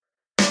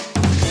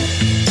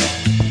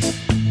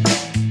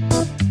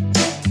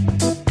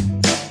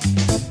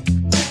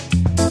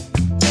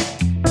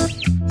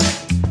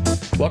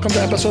Welcome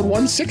to episode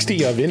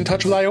 160 of In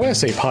Touch with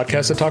iOS, a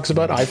podcast that talks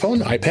about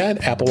iPhone,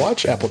 iPad, Apple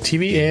Watch, Apple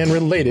TV, and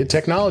related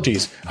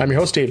technologies. I'm your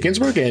host, Dave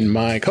Ginsburg, and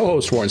my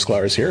co-host, Warren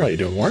Sklar, is here. How you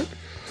doing, Warren?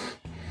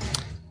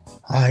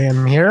 I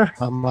am here.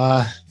 I'm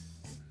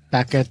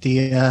back at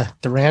the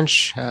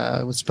ranch.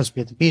 I was supposed to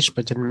be at the beach,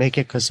 but didn't make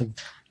it because of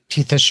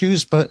teeth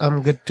issues, but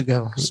I'm good to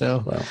go.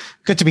 So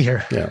good to be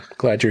here. Yeah,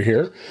 glad you're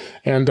here.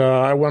 And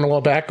I want to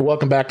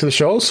welcome back to the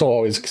show. So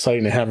always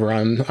exciting to have her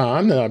on.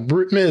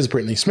 Ms.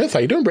 Brittany Smith. How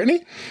you doing,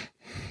 Brittany?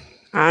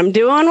 I'm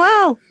doing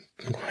well.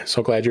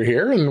 So glad you're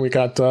here. And we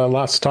got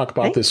lots to talk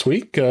about this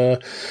week.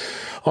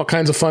 All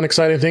kinds of fun,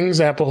 exciting things.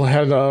 Apple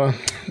had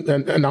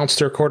announced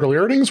their quarterly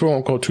earnings. We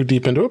won't go too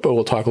deep into it, but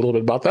we'll talk a little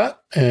bit about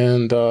that.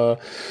 And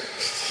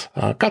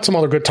got some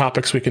other good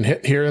topics we can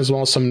hit here, as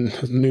well as some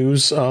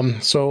news.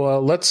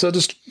 So let's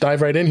just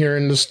dive right in here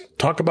and just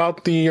talk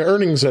about the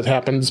earnings that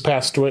happened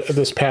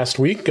this past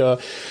week.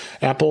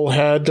 Apple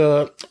had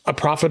a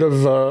profit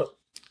of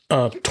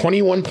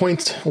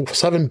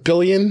 $21.7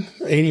 billion,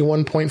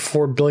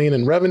 $81.4 billion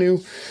in revenue,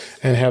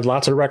 and had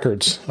lots of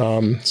records.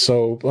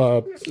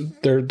 So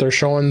they're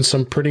showing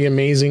some pretty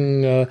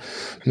amazing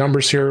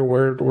numbers here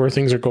where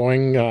things are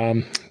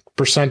going.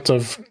 Percent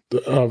of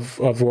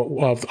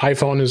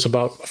iPhone is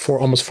about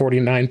almost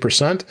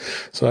 49%.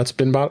 So that's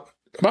been about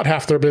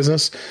half their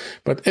business.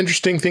 But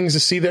interesting things to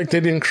see that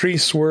did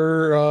increase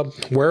were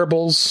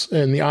wearables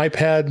and the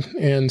iPad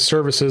and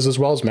services, as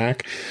well as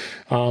Mac.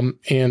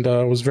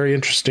 It was very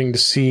interesting to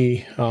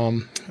see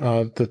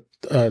the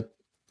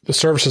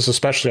services,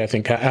 especially, I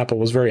think Apple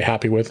was very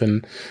happy with,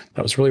 and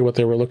that was really what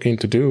they were looking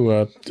to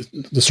do.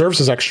 The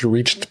services actually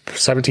reached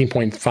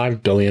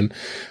 $17.5 billion.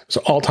 It's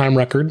an all-time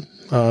record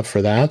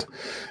for that.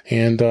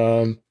 And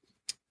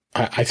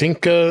I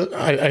think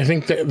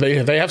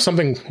that they have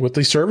something with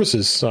these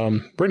services.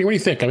 Brittany, what do you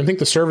think? I think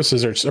the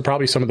services are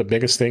probably some of the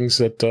biggest things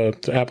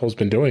that Apple's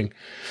been doing.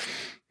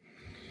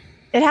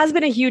 It has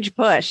been a huge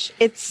push.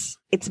 It's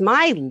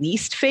my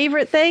least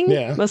favorite thing,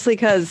 mostly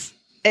because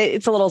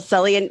it's a little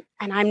silly, and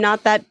I'm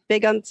not that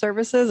big on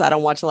services. I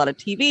don't watch a lot of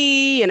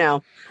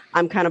TV.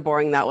 I'm kind of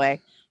boring that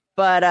way.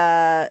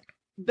 But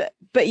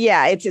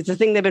yeah, it's a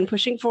thing they've been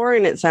pushing for,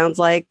 and it sounds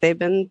like they've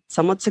been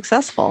somewhat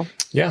successful.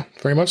 Yeah,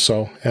 very much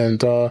so.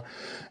 And I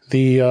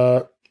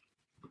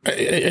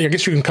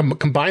guess you can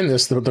combine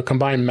this. The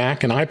combined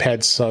Mac and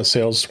iPad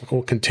sales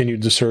will continue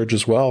to surge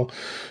as well.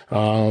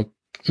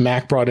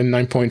 Mac brought in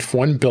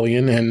 $9.1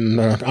 billion, and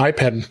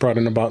iPad brought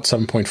in about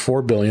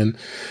 $7.4 billion.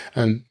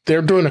 And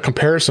they're doing a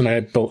comparison, I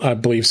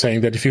believe,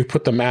 saying that if you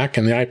put the Mac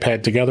and the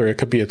iPad together, it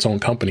could be its own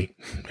company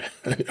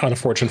on a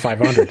Fortune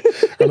 500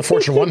 or the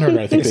Fortune 100,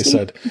 I think they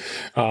said.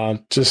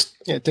 They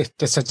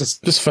said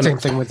just same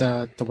thing with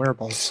the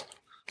wearables.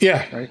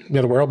 Yeah, right?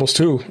 Yeah, the wearables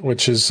too,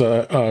 which is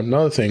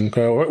another thing.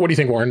 What do you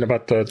think, Warren,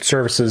 about the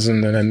services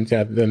and then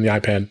the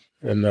iPad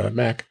and the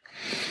Mac?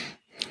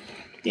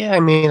 Yeah,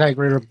 I mean, I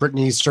agree with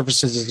Brittany's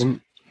services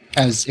isn't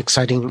as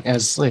exciting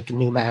as like a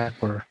new Mac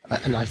or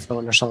an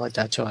iPhone or something like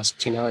that to us.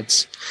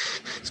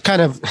 It's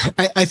kind of,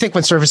 I think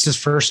when services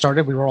first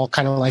started, we were all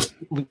kind of like,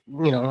 if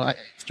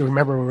you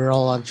remember, we were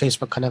all on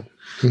Facebook kind of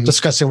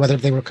discussing whether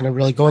they were going to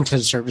really go into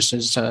the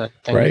services thing,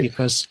 right?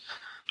 Because,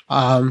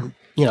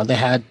 they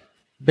had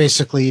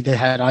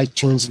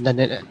iTunes, and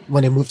then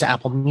when they moved to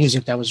Apple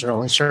Music, that was their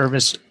only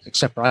service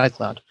except for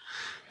iCloud.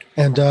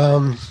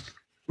 And,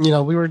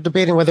 we were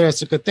debating whether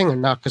it's a good thing or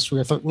not, because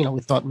we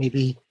thought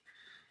maybe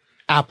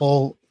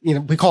Apple,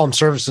 we call them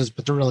services,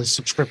 but they're really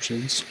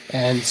subscriptions.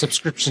 And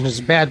subscription is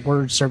a bad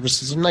word.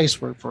 Service is a nice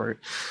word for it.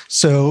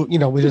 So,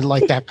 we didn't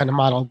like that kind of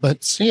model.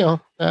 But,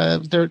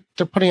 they're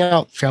putting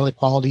out fairly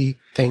quality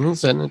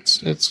things, and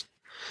it's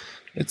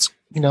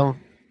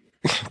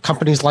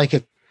companies like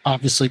it,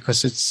 obviously,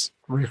 because it's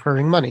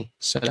recurring money.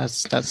 So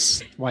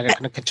that's why they're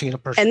going to continue to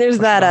push. And there's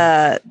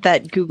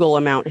that Google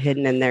amount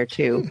hidden in there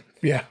too.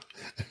 Yeah.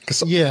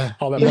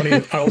 All that money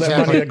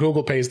that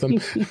Google pays them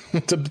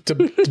to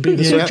be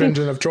the search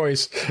engine of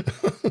choice.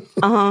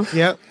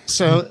 Yeah.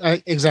 So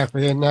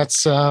exactly, and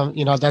that's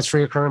that's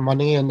recurring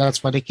money, and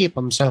that's why they keep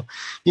them. So,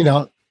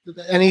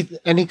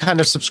 any kind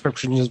of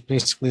subscription is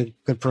basically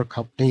good for a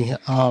company.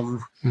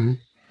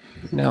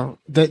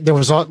 There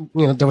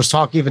was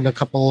talk even a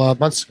couple of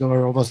months ago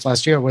or almost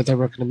last year where they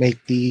were going to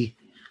make the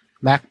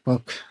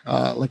MacBook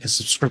like a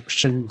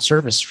subscription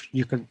service.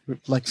 You could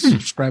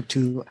subscribe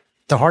to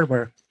the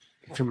hardware,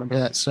 if you remember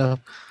that. So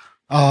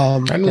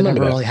that never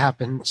really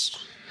happened.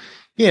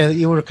 Yeah,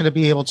 you were going to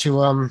be able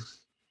to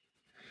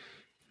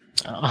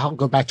I'll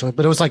go back to it,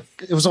 but it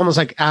was almost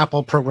like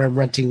Apple program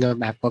renting a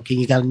MacBook, and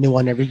you got a new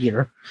one every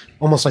year,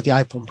 almost like the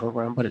iPhone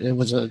program, but it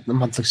was a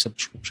monthly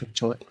subscription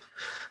to it.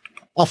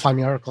 I'll find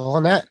the article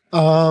on that.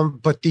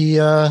 But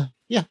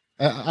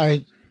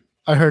I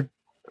heard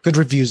good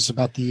reviews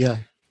about the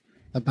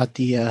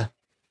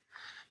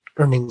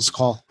earnings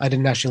call. I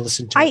didn't actually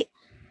listen to it.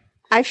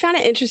 I found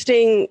it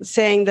interesting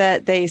saying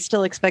that they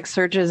still expect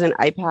surges in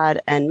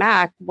iPad and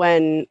Mac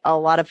when a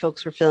lot of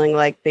folks were feeling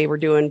like they were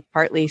doing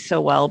partly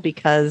so well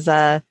because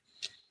of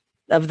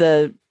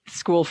the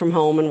school from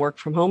home and work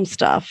from home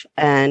stuff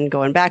and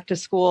going back to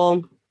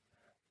school.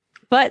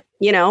 But,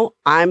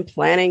 I'm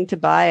planning to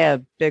buy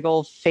a big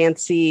old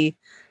fancy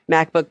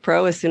MacBook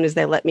Pro as soon as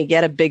they let me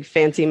get a big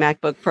fancy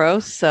MacBook Pro.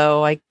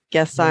 So I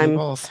guess I'm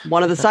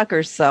one of the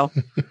suckers. So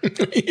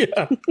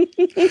yeah.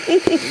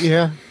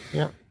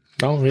 Yeah.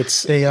 No,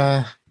 it's they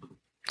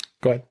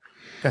go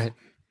ahead.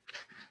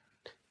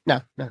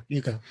 No,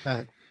 you go.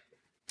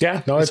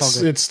 Yeah, no,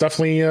 it's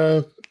definitely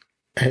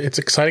it's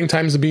exciting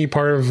times to be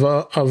part of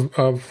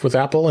with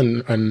Apple,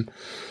 and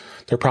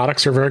their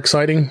products are very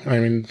exciting. I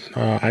mean,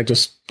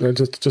 it's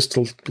just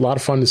a lot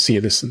of fun to see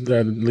this,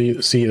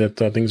 see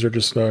that things are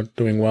just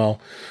doing well.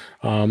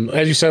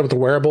 As you said, with the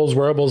wearables,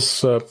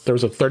 there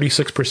was a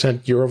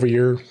 36%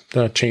 year-over-year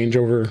change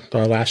over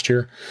last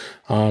year.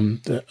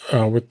 With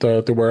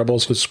the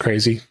wearables was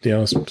crazy. It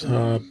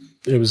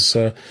was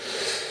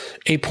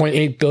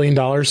 $8.8 billion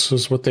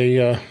was what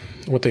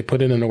they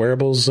put in the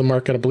wearables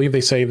market. I believe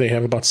they say they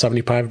have about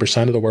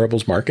 75% of the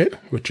wearables market,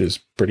 which is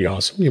pretty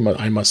awesome.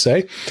 I must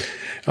say.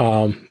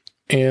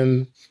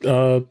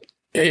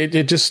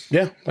 It just,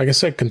 like I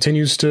said,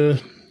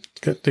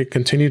 they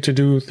continue to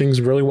do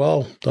things really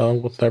well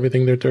with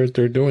everything that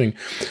they're doing.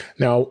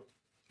 Now,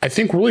 I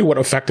think really what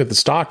affected the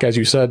stock, as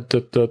you said,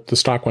 that the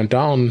stock went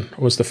down,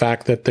 was the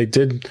fact that they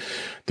did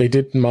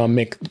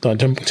make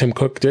Tim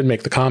Cook did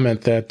make the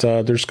comment that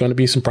there's going to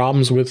be some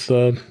problems with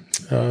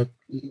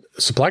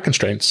supply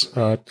constraints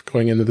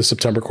going into the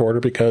September quarter,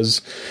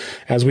 because,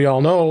 as we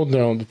all know,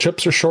 the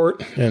chips are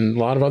short and a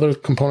lot of other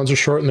components are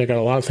short, and they got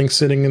a lot of things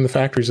sitting in the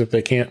factories that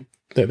they can't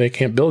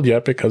build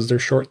yet because they're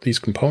short these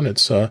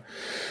components.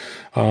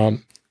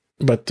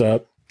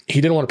 But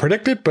he didn't want to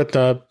predict it. But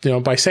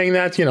by saying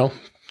that,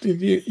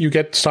 you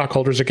get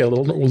stockholders that get a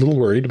little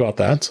worried about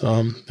that.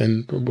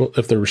 And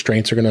if the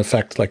restraints are going to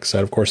affect, like I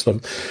said, of course, the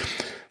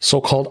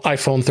so-called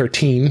iPhone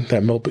 13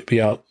 that will be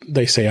out,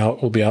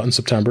 will be out in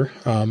September.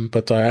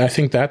 But I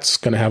think that's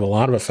going to have a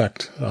lot of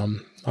effect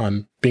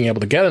on being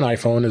able to get an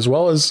iPhone, as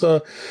well as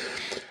you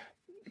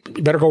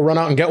better go run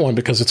out and get one,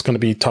 because it's going to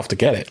be tough to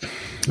get it.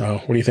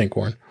 What do you think,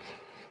 Warren?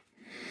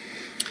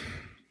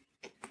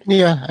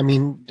 Yeah, I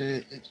mean,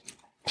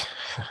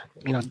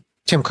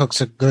 Tim Cook's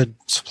a good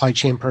supply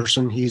chain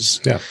person. He's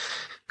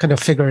kind of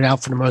figured it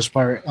out for the most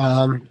part.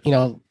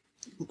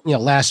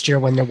 Last year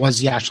when there was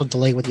the actual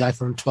delay with the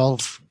iPhone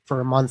 12 for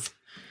a month,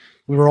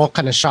 we were all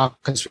kind of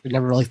shocked because we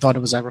never really thought it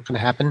was ever going to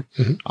happen.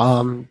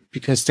 Mm-hmm.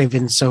 Because they've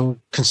been so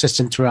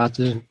consistent throughout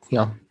the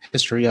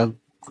history of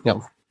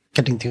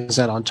getting things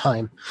out on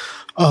time.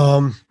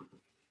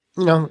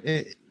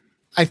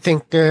 I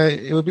think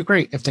it would be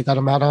great if they got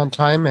them out on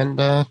time, and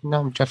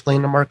I'm definitely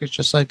in the market,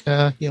 just like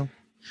you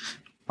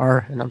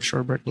are, and I'm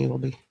sure Brittany will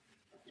be.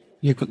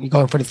 You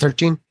going for the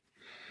 13?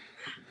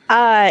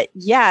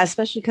 Yeah,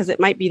 especially because it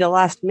might be the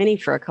last mini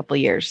for a couple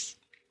of years.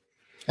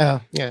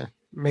 Oh, yeah,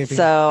 maybe.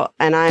 So,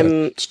 and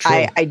I'm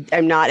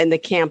not in the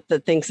camp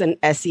that thinks an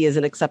SE is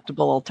an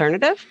acceptable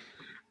alternative,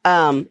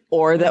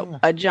 or that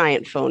a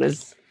giant phone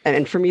is.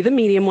 And for me, the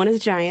medium one is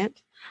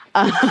giant.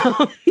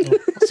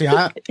 See,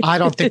 I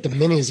don't think the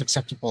mini is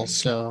acceptable.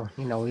 So,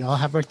 we all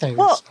have our things.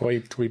 Well,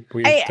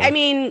 I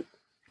mean,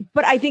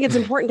 but I think it's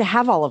important to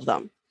have all of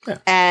them. Yeah.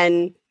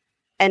 And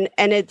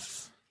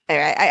it's,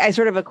 I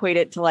sort of equate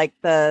it to like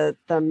the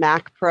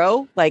Mac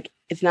Pro. Like,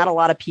 it's not a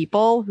lot of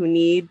people who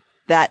need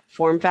that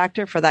form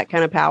factor for that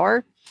kind of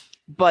power,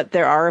 but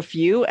there are a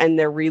few, and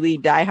they're really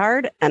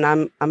diehard. And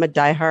I'm a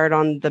diehard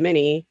on the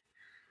mini,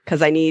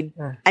 because I need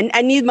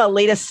my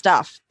latest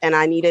stuff, and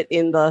I need it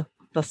in the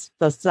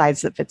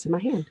size that fits in my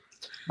hand.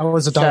 I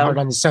was a diehard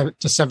on the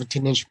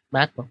 17-inch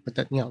MacBook, but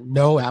that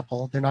no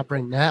Apple, they're not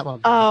bringing that one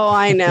back. Oh,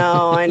 I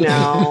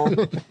know.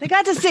 They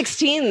got to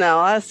 16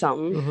 though. That's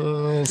something.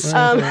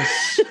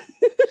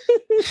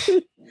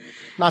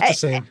 Not the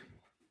same.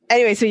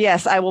 Anyway, so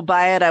yes, I will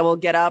buy it. I will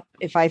get up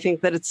if I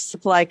think that it's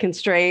supply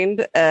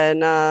constrained,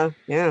 and I'll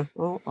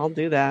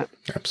do that.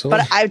 Absolutely.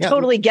 But I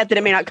totally get that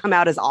it may not come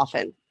out as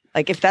often.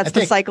 Like, if that's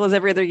the cycle is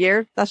every other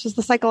year, that's just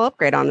the cycle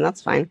upgrade on, and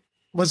that's fine.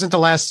 Wasn't the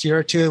last year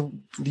or two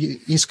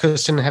the East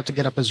Coast didn't have to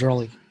get up as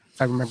early?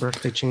 If I remember,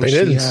 they changed. They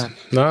didn't.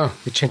 No,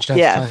 they changed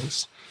that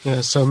times.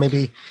 Yeah, so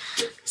maybe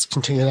let's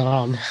continue that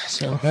on.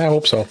 So I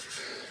hope so.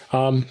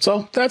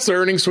 So that's the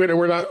earnings. We're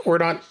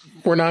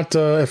not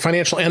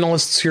financial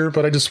analysts here,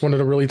 but I just wanted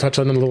to really touch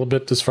on it a little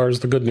bit as far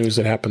as the good news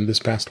that happened this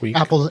past week.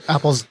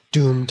 Apple's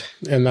doomed,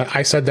 and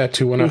I said that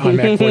too when on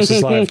Mac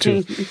Voices Live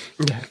too.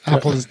 Yeah,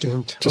 Apple is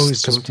doomed.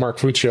 Just doomed. Mark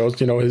Fuccio,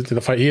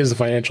 he is the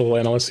financial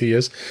analyst. He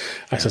is.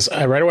 I says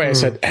right away. I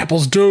said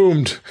Apple's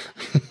doomed.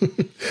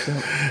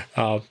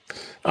 Our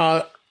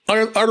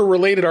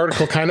related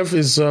article kind of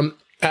is.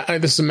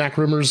 This is Mac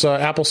Rumors.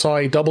 Apple saw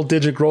a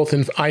double-digit growth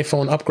in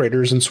iPhone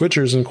upgraders and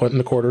switchers in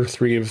the quarter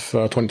 3 of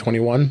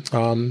 2021.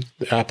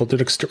 Apple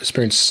did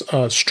experience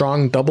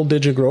strong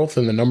double-digit growth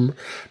in the number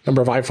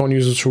of iPhone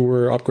users who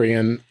were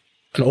upgrading.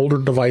 an older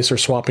device are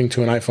swapping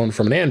to an iPhone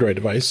from an Android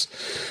device.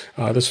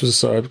 This was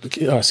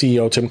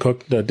CEO Tim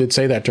Cook did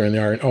say that during the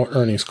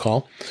earnings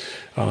call.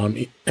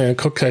 And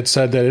Cook had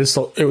said that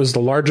it was the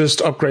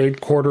largest upgrade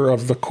quarter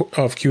of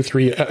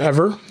Q3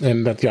 ever,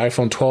 and that the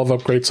iPhone 12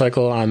 upgrade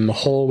cycle on the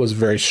whole was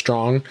very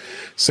strong.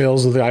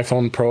 Sales of the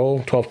iPhone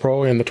Pro, 12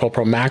 Pro, and the 12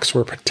 Pro Max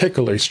were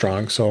particularly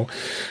strong. So,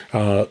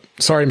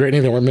 sorry, Brittany,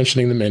 they weren't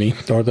mentioning the Mini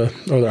or the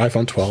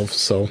iPhone 12.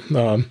 So,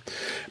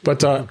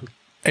 but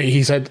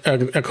he said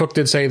Cook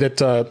did say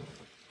that.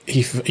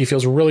 He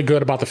feels really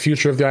good about the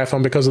future of the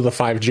iPhone because of the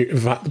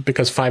 5G,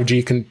 because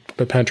 5G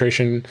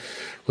penetration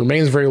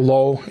remains very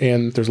low,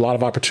 and there's a lot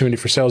of opportunity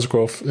for sales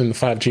growth in the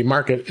 5G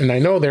market. And I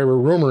know they were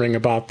rumoring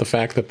about the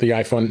fact that the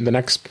iPhone, the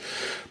next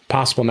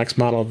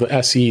model of the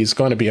SE is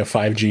going to be a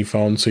 5G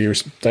phone. So you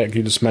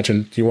just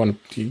mentioned you want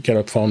to get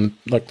a phone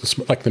like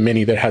the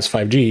Mini that has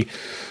 5G.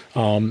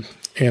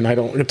 And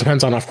it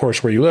depends on, of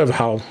course, where you live,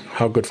 how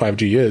good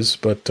 5G is.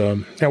 But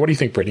yeah, what do you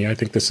think, Brittany? I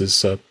think this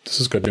is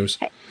good news.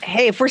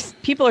 Hey,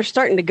 if people are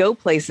starting to go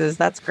places,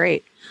 that's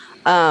great.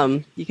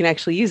 You can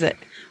actually use it.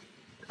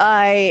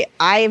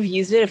 I've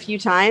used it a few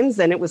times,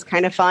 and it was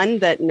kind of fun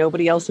that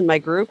nobody else in my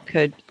group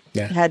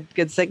had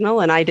good signal,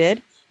 and I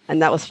did,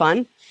 and that was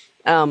fun.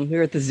 We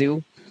were at the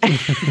zoo.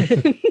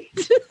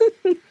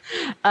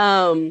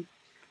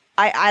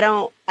 I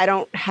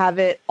don't have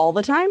it all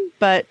the time,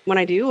 but when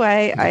I do,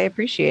 I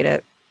appreciate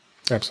it.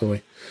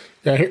 Absolutely.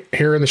 Yeah,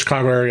 here in the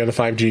Chicago area, the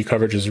 5G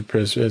coverage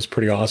is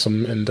pretty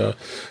awesome, and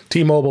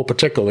T-Mobile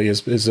particularly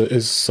is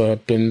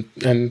been,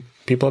 and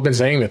people have been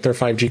saying that their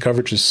 5G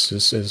coverage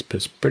is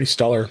pretty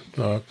stellar,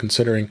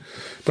 considering.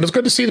 But it's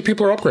good to see that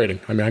people are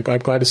upgrading. I mean, I'm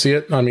glad to see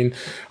it. I mean,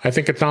 I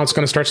think now it's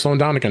going to start slowing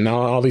down again. Now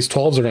all these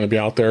 12s are going to be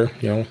out there.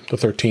 The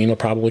 13 will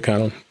probably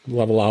kind of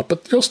level out,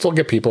 but you'll still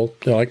get people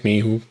like me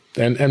who.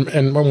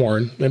 And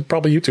Warren, and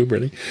probably you too,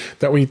 Brittany,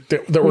 that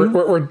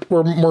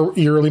we're more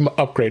yearly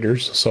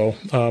upgraders. So,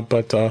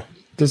 but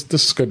this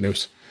is good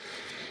news.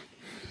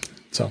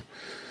 So,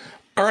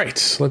 all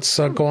right, let's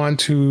go on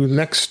to the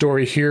next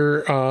story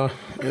here. I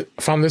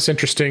found this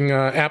interesting.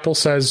 Apple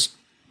says,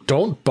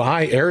 don't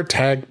buy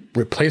AirTag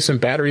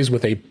replacement batteries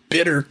with a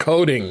bitter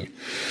coating.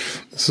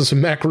 This is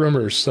some Mac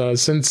rumors.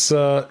 Since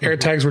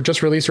AirTags were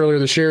just released earlier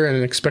this year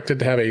and expected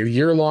to have a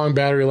year-long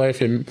battery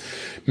life, and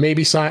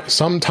maybe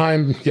some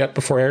time yet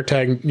before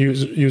AirTag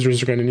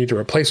users are going to need a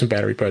replacement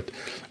battery. But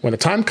when the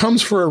time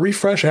comes for a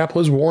refresh,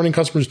 Apple is warning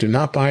customers do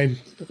not buy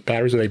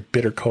batteries with a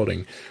bitter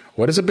coating.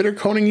 What is a bitter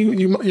coating,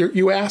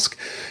 you ask?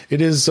 It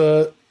is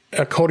a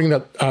coating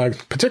that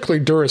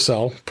particularly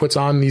Duracell puts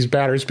on these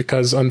batteries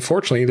because,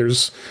 unfortunately,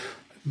 there's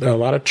a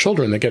lot of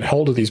children that get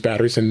hold of these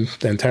batteries and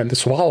tend to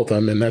swallow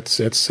them, and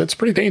it's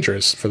pretty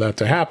dangerous for that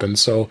to happen.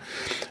 So,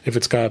 if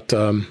it's got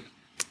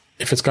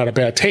a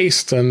bad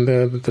taste, then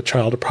the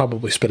child will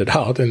probably spit it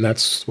out, and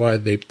that's why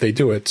they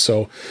do it.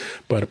 So,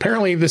 but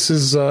apparently this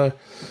is a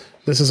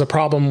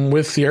problem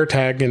with the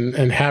AirTag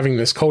and having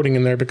this coating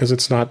in there because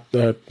it's not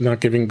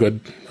giving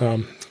good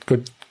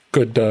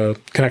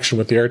connection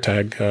with the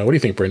AirTag. What do you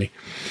think, Brittany?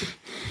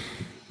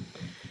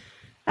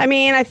 I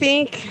mean, I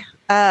think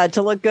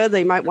to look good,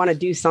 they might want to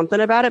do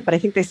something about it, but I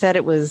think they said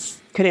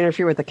could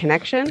interfere with the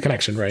connection. The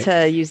connection, right?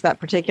 To use that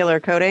particular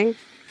coating.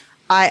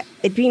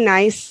 It'd be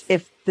nice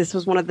if this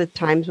was one of the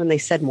times when they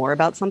said more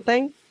about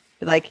something,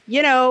 like,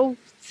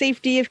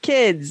 safety of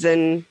kids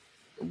and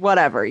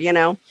whatever,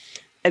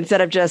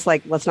 instead of just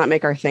like, let's not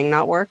make our thing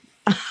not work.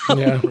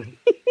 Yeah.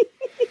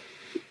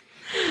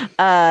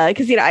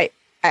 Because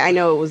I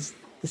know it was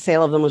the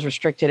sale of them was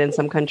restricted in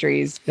some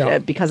countries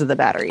because of the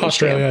battery.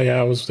 Australia,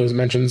 issue. There's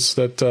mentions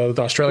that the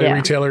Australian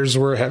retailers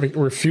were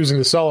refusing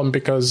to sell them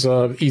because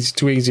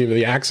too easy of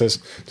the access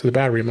to the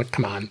battery. I'm like,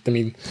 come on. I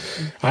mean,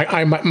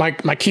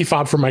 my key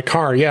fob for my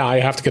car,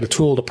 I have to get a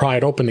tool to pry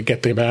it open to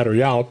get the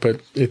battery out,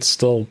 but it's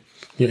still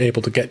you're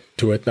able to get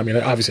to it. I mean,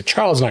 obviously,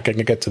 Charles not going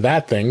to get to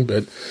that thing,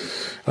 but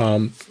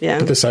but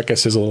this I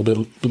guess is a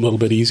little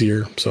bit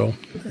easier. So,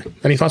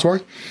 any thoughts,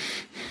 Warren?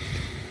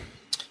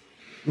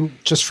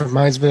 Just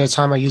reminds me of the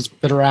time I used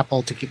bitter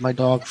apple to keep my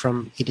dog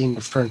from eating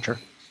the furniture.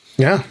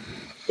 Yeah.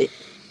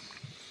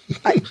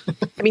 I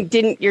mean,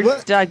 didn't your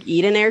dog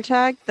eat an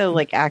AirTag though?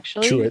 Like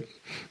actually? Chew it.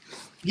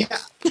 Yeah.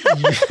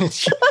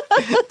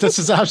 This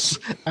is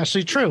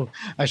actually true.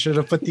 I should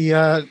have put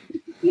the.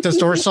 Does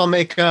Duracell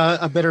make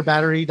a bitter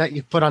battery that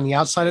you put on the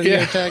outside of the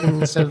AirTag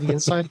instead of the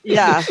inside?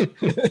 Yeah.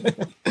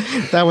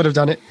 That would have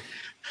done it.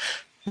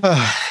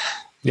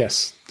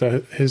 Yes.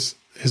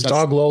 His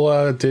dog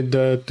Lola did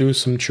do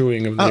some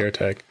chewing of the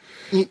AirTag.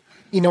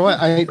 You know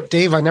what,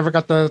 Dave? I never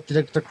got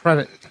the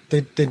credit.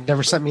 They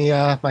never sent me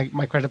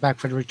my credit back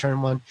for the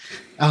return one.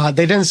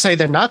 They didn't say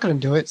they're not going to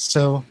do it,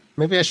 so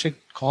maybe I should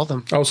call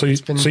them. Oh, so you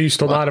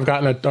still not have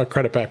gotten a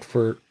credit back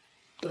for?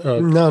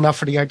 No, not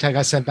for the AirTag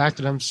I sent back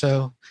to them.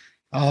 So,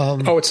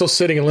 it's still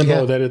sitting in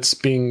limbo that it's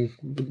being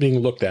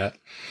looked at.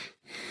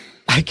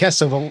 I guess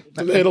so.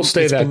 It'll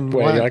stay that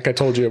way. Like I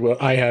told you,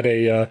 I had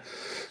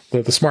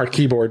the smart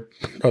keyboard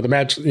or the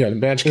magic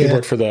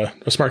keyboard for the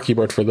smart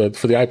keyboard for the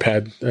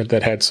iPad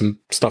that had some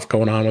stuff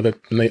going on with it,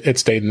 and it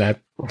stayed in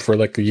that for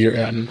like a year,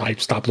 and I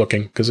stopped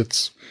looking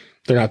because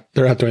they're not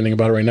doing anything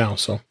about it right now.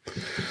 So,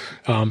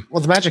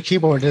 well, the Magic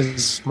Keyboard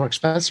is more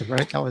expensive,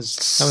 right? That was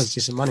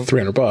decent money.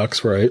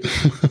 $300,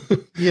 right?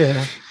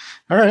 Yeah.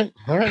 All right.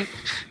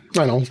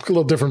 I know, a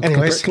little different.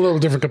 Anyways. A little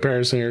different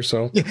comparison here.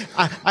 So yeah,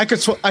 I could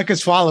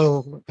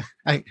swallow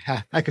the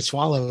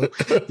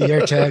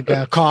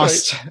AirTag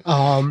cost.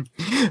 Right.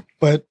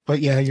 But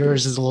yeah,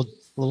 yours is a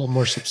little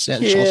more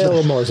substantial. Yeah, a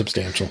little more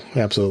substantial.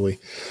 Absolutely.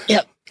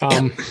 Yep.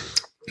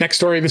 Next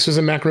story. This is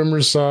in Mac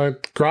Rumors.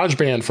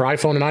 GarageBand for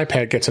iPhone and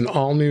iPad gets an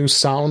all new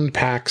sound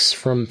packs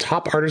from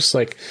top artists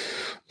like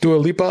Dua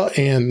Lipa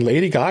and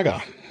Lady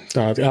Gaga.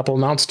 Apple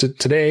announced it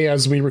today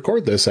as we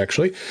record this,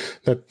 actually,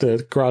 that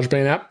the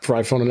GarageBand app for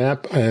iPhone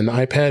and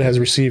iPad has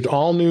received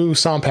all new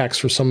sound packs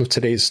for some of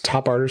today's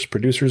top artists,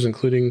 producers,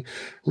 including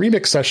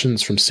remix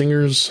sessions from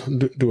singers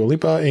Dua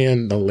Lipa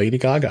and Lady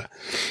Gaga.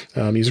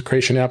 Music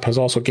Creation app has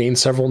also gained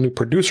several new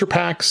producer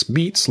packs,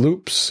 beats,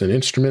 loops, and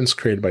instruments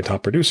created by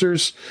top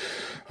producers.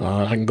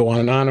 I can go on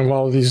and on of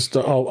all of these,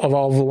 of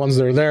all of the ones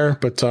that are there,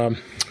 but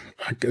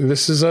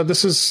this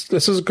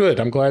is good.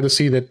 I'm glad to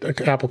see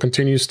that Apple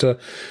continues to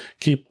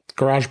keep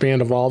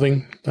GarageBand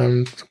evolving.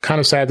 I'm kind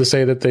of sad to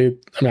say that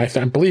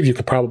I believe you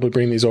could probably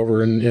bring these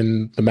over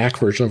in the Mac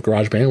version of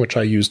GarageBand, which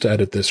I used to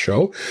edit this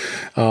show.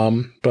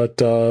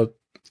 But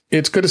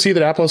it's good to see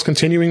that Apple is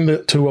continuing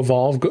to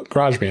evolve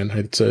GarageBand.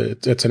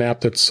 It's an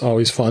app that's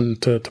always fun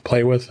to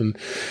play with, and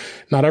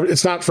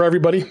it's not for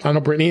everybody. I know,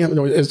 Brittany, I don't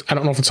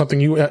know if it's something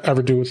you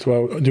ever do with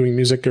doing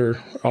music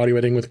or audio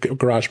editing with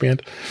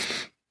GarageBand.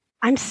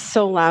 I'm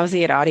so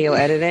lousy at audio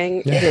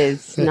editing. It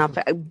is not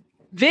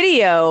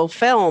video,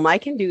 film. I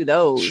can do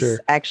those. Sure.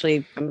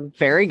 Actually, I'm a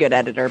very good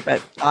editor,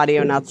 but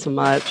audio, not so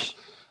much.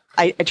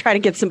 I try to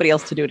get somebody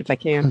else to do it if I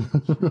can.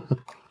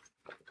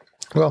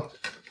 Well,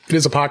 it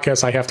is a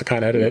podcast. I have to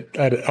kind of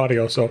edit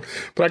audio. So,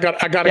 but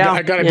I got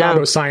it down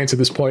to a science at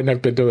this point, and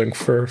I've been doing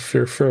for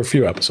a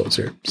few episodes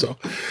here. So,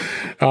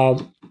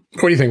 what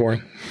do you think,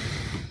 Warren?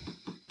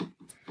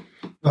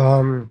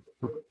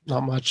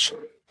 Not much.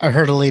 I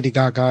heard of Lady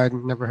Gaga. I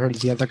never heard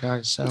of the other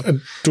guys. So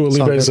Dua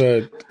Lipa is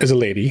a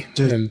lady,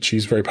 and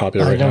she's very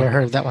popular right now. I've never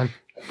heard of that one.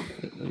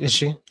 Is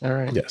she? All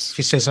right. Yes. If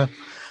you say so.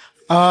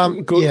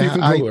 You can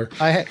Google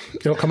her.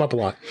 It'll come up a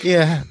lot.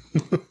 Yeah.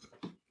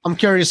 I'm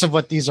curious of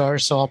what these are,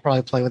 so I'll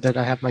probably play with it.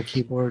 I have my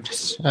keyboard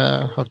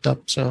hooked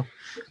up, so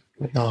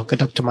I'll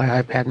get up to my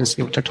iPad and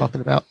see what they're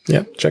talking about.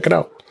 Yeah, check it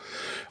out.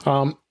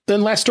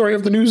 Then last story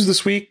of the news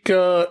this week,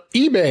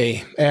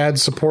 eBay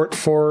adds support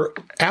for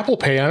Apple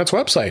Pay on its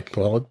website.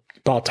 Well,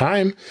 about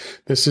time.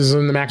 This is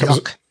in the Mac. This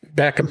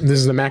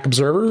is the Mac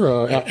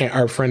Observer.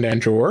 Our friend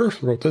Andrew Orr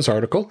wrote this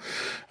article.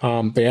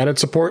 They added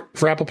support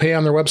for Apple Pay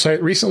on their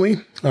website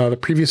recently. The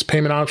previous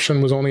payment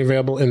option was only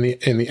available in the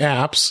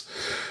apps,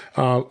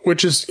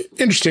 which is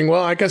interesting.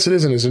 Well, I guess it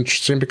isn't as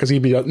interesting because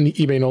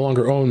eBay no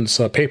longer owns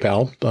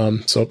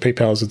PayPal. So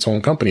PayPal is its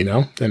own company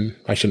now, and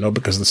I should know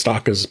because the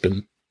stock has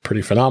been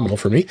pretty phenomenal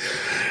for me.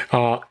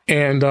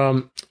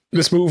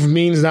 This move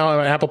means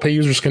now Apple Pay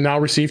users can now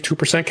receive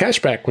 2%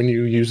 cash back when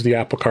you use the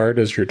Apple Card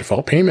as your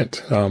default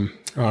payment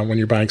when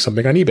you're buying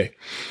something on eBay.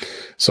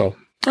 So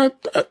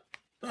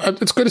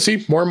it's good to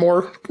see more and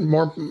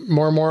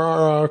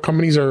more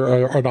companies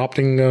are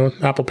adopting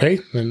Apple Pay,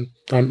 and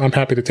I'm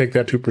happy to take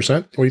that 2%.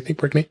 What do you think,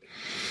 Brittany?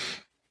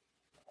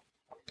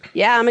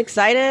 Yeah, I'm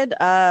excited.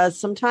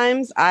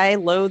 Sometimes I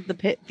load the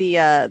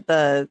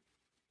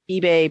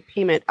eBay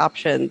payment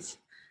options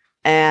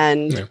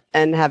and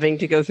having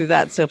to go through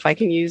that. So if I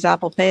can use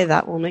Apple Pay,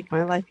 that will make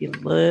my life a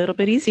little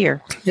bit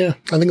easier. Yeah,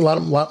 I think a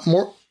lot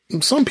more.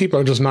 Some people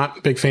are just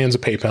not big fans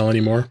of PayPal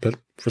anymore, but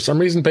for some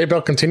reason,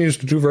 PayPal continues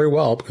to do very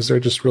well because they're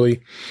just really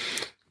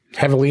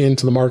heavily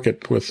into the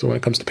market when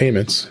it comes to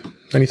payments.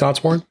 Any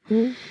thoughts, Warren?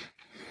 Mm-hmm.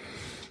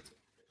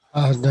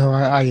 No,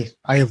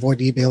 I avoid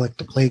eBay like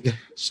the plague,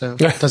 so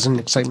it doesn't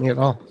excite me at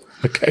all.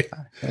 Okay.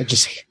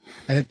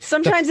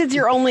 Sometimes it's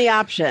your only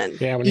option.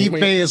 Yeah, when you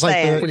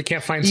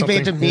can't find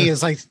something. eBay to me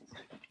is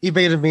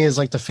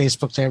like the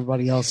Facebook to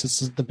everybody else. It's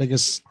the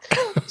biggest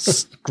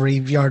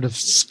graveyard of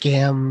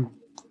scam,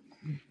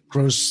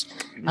 gross.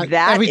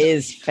 That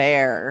is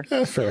fair.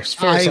 Fair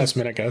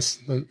assessment, I guess.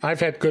 I've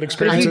had good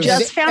experiences. You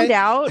just found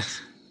out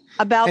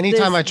about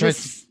anytime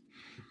this.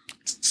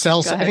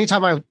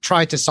 Anytime I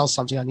tried to sell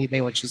something on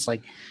eBay, which is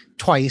like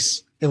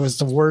twice, it was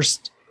the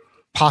worst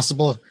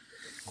possible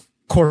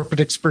corporate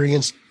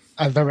experience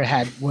I've ever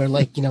had, where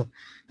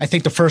I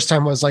think the first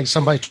time was like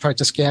somebody tried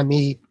to scam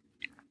me,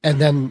 and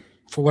then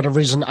for whatever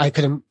reason I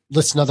couldn't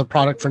list another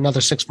product for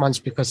another 6 months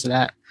because of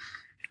that.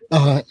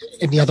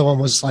 And the other one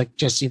was like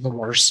just even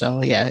worse.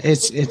 So yeah,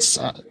 it's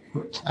I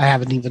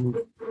haven't even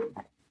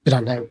been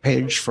on that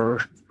page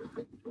for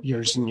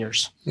years and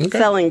years. Okay.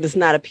 Selling does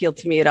not appeal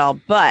to me at all,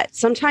 but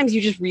sometimes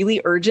you just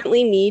really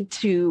urgently need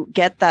to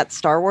get that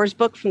Star Wars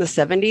book from the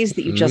 70s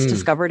that you just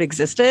discovered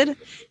existed.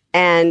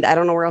 and I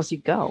don't know where else you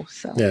go.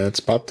 So yeah, it's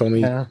about the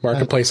only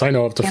marketplace I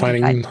know of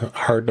finding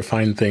hard to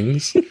find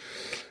things.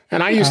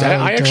 And I was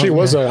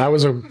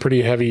a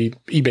pretty heavy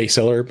eBay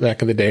seller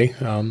back in the day.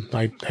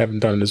 I haven't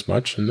done it as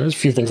much, and there's a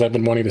few things I've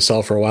been wanting to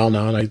sell for a while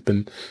now, and I've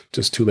been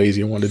just too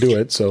lazy and want to do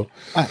it. So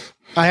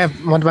I have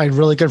one of my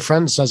really good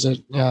friends does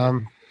it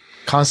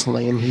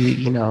constantly, and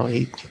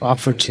he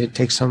offered to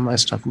take some of my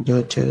stuff and do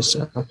it too.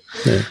 So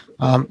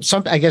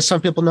I guess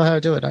some people know how to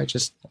do it. I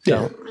just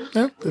don't.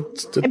 Yeah,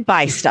 I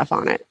buy stuff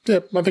on it. Yeah,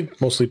 I think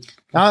mostly.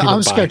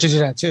 I'm scared to do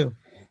that too.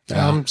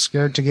 I'm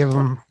scared to give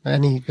them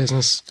any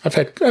business. I've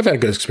had a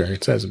good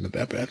experience. It hasn't been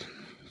that bad.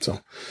 So,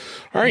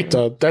 all right,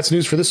 that's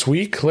news for this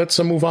week. Let's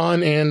move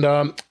on. And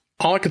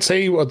all I could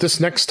say this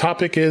next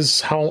topic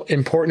is how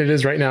important it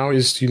is right now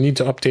is you need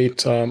to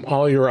update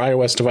all your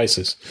iOS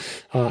devices.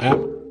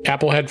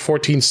 Apple had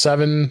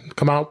 14.7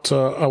 come out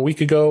a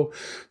week ago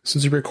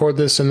since we record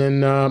this, and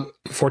then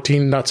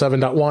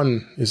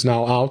 14.7.1 is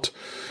now out.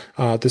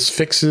 This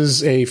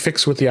fixes a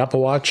fix with the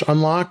Apple Watch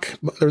unlock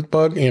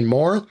bug and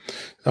more.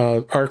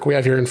 Article we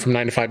have here from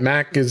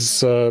 9to5Mac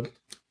is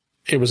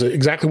it was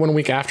exactly 1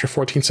 week after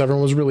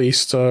 14.7 was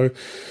released.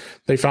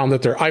 They found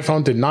that their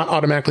iPhone did not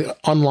automatically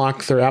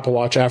unlock their Apple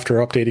Watch after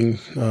updating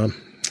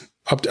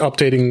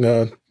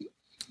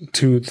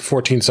to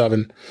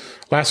 14.7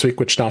 last week,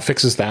 which now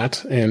fixes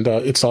that. And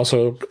it's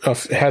also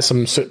has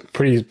some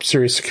pretty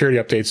serious security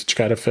updates that you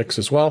got to fix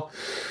as well.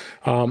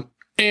 And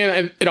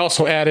it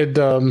also added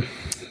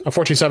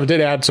 14.7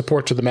 did add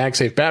support to the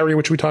MagSafe battery,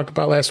 which we talked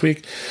about last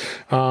week,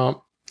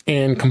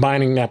 and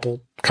combining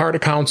Apple Card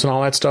accounts and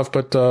all that stuff.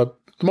 But the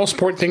most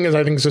important thing is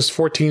I think just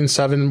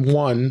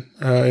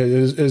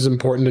 14.7.1 is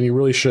important, and you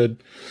really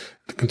should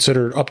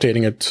consider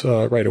updating it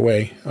right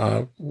away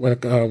when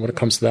it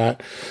comes to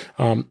that.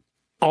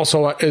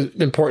 Also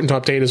important to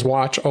update is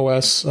Watch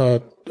OS.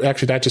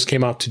 Actually, that just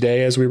came out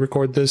today as we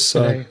record this.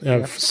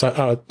 That's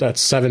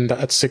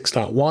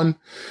 7.6.1.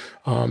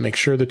 Make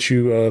sure that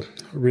you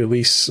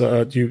release,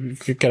 you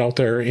get out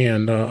there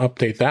and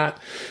update that.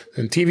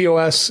 And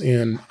tvOS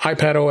and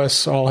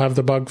iPadOS all have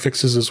the bug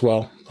fixes as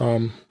well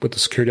with the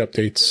security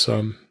updates.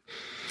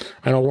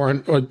 I know Warren,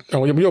 both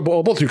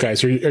of you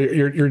guys,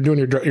 you're doing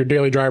your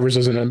daily drivers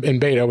as in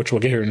beta, which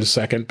we'll get here in a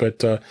second.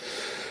 But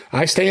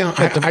I stay on.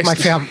 Go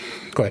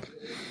ahead.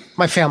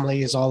 My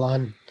family is all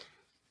on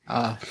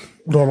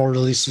normal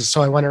releases,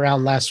 so I went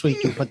around last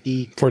week and put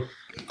the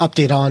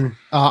update on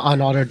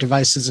all their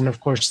devices, and of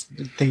course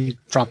they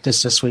dropped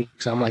this week.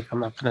 So I'm not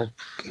going to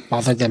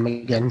bother them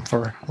again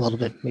for a little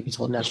bit, maybe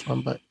till the next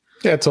one. But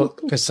yeah,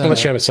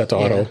 unless you have it set to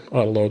auto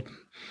load.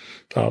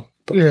 But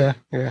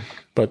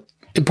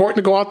important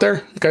to go out there.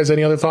 You guys,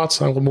 any other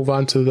thoughts? I will move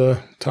on to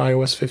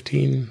iOS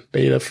 15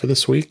 beta for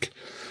this week.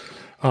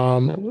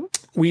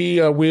 We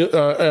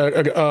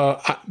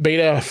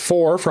beta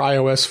 4 for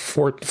iOS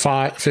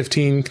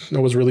 15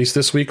 was released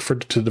this week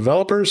to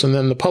developers, and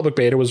then the public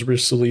beta was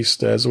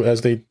released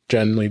as they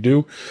generally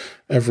do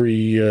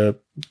every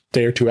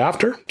day or two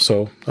after.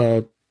 So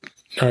I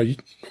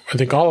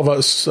think all of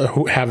us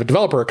who have a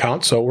developer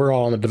account, so we're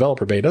all on the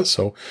developer beta,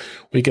 so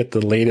we get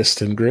the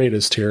latest and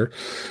greatest here.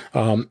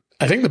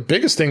 I think the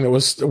biggest thing that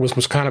was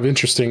kind of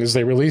interesting is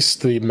they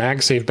released the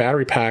MagSafe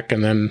battery pack,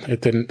 and then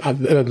it didn't.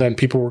 Then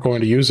people were going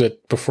to use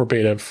it before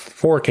Beta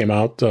 4 came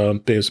out.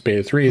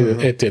 Beta 3,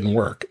 it didn't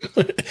work.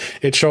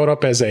 It showed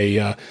up as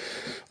a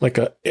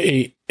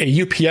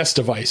UPS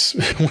device.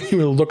 When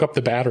you look up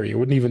the battery, it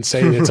wouldn't even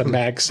say it's a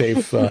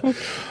MagSafe.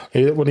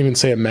 It wouldn't even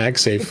say a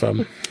MagSafe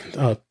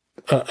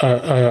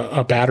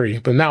a battery,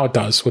 but now it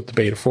does with the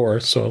Beta 4.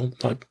 So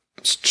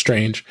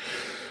strange.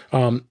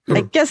 I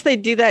guess they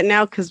do that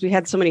now because we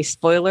had so many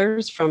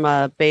spoilers from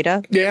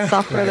beta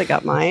software that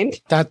got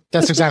mined.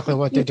 That's exactly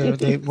what they do.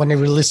 When they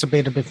release a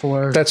beta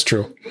before that's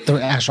true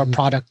the actual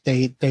product,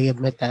 they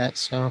admit that.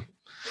 So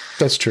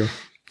that's true.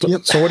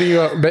 So what do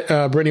you,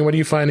 Brittany? What are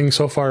you finding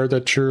so far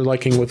that you're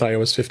liking with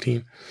iOS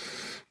 15?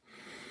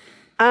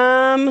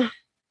 I'm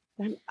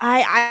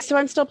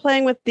still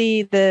playing with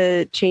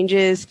the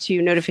changes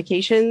to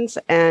notifications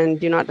and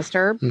do not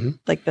disturb,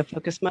 like the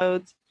focus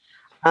modes.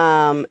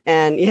 And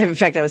in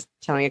fact, I was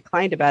telling a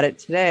client about it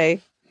today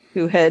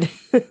who had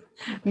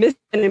missed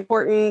an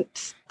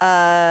important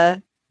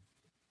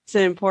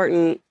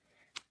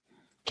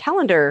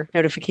calendar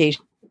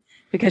notification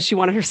because she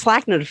wanted her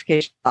Slack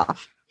notification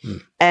off.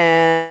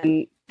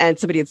 And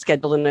somebody had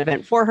scheduled an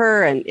event for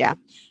her. And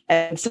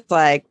so it's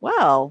like,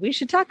 well, we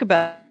should talk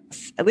about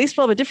this. At least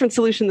we'll have a different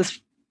solution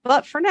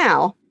but for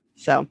now.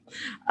 So,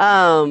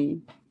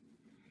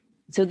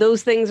 so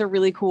those things are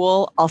really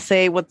cool. I'll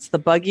say what's the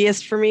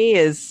buggiest for me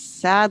is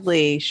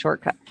sadly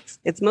shortcuts.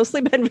 It's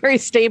mostly been very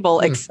stable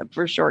except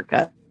for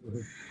shortcuts,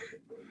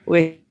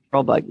 which are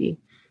real buggy.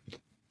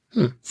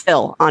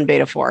 Still on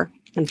beta 4,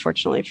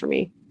 unfortunately for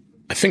me.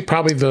 I think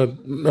probably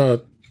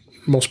the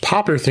most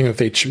popular thing that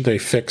they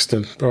fixed,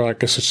 or I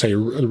guess I should say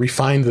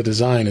refined the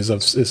design is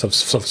of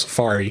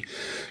Safari,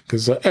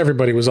 because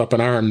everybody was up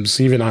in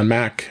arms, even on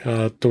Mac,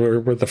 where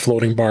the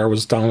floating bar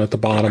was down at the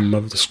bottom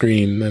of the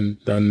screen,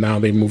 and now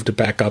they moved it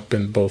back up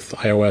in both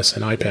iOS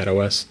and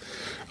iPadOS.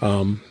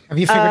 Have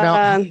you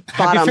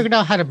figured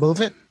out how to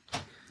move it?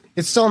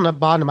 It's still on the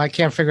bottom. I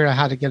can't figure out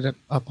how to get it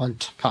up on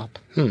top.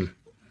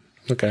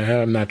 Okay, I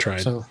have not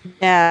tried. So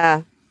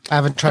yeah. I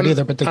haven't tried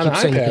either, but they keep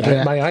saying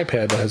my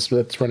iPad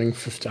that's running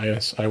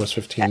iOS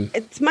 15.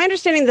 It's my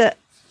understanding that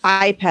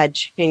iPad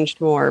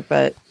changed more,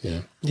 but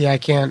I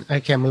can't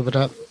move it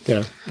up.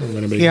 Yeah,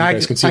 you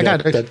guys can see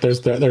that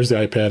there's the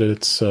iPad.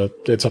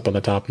 It's up on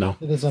the top now.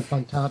 It is up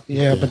on top,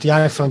 but the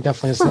iPhone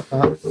definitely is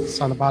it's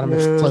on the bottom.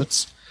 It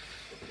floats.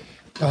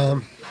 I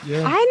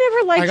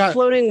never liked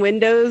floating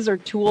windows or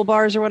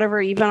toolbars or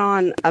whatever, even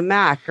on a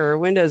Mac or a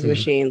Windows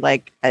machine.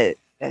 Like,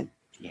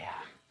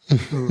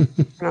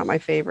 not my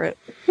favorite.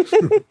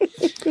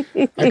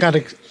 I got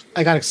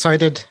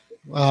excited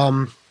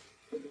when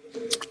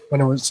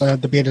it was the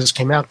betas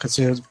came out,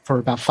 because for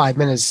about 5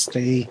 minutes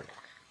they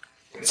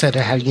said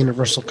it had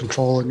universal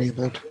control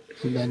enabled,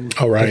 and then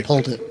they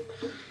pulled it.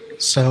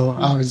 So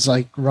I was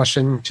like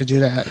rushing to do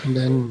that, and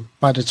then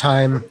by the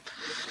time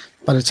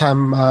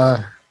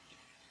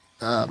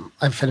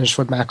I finished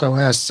with Mac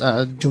OS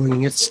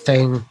doing its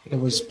thing, it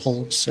was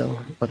pulled. So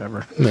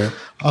whatever. Yeah.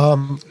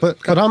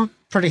 But I'm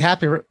pretty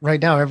happy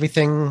right now.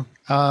 Everything,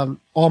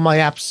 all my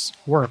apps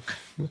work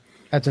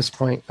at this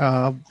point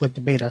with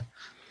the beta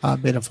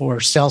 4.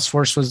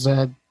 Salesforce was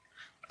a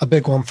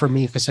big one for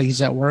me because I use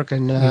that at work,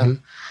 and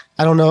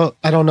I don't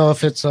know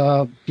if it's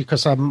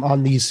because I'm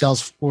on the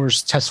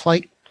Salesforce test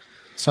flight.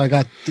 So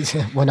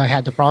when I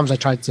had the problems, I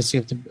tried to see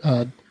if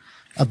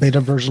a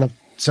beta version of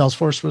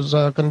Salesforce was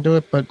going to do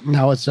it, but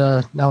now it's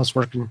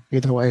working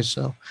either way.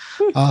 So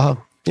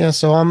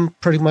so I'm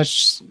pretty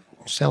much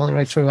sailing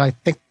right through. I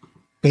think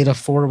beta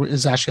 4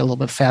 is actually a little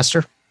bit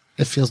faster.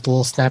 It feels a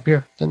little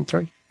snappier than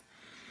 3.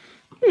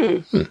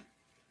 All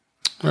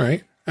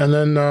right. And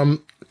then a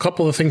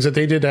couple of things that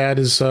they did add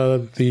is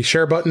the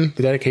share button,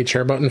 the dedicated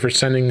share button for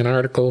sending an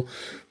article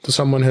to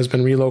someone has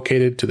been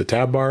relocated to the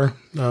tab bar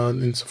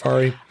in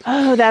Safari.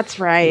 Oh, that's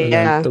right.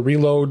 And the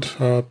reload,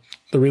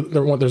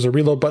 there's a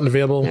reload button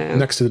available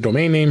next to the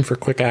domain name for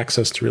quick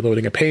access to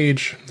reloading a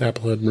page.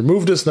 Apple had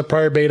removed this in the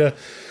prior beta,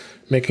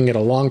 making it a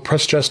long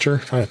press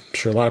gesture. I'm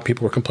sure a lot of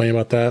people were complaining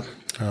about that.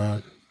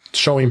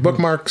 Showing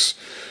bookmarks.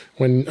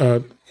 When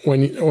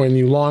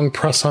you long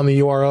press on the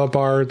URL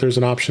bar, there's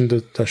an option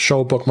to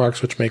show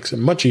bookmarks, which makes it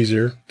much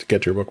easier to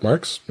get your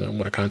bookmarks.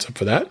 What a concept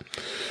for that.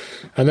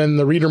 And then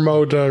the reader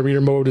mode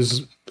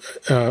is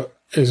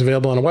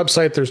available on a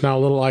website. There's now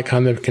a little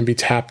icon that can be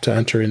tapped to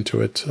enter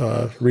into it.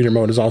 Reader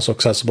mode is also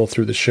accessible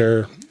through the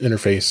share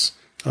interface,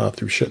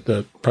 through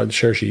the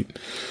share sheet.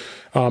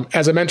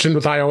 As I mentioned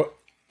with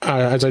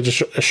as I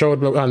just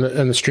showed on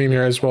the stream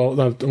here as well,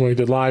 when we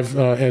did live,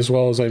 as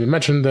well as I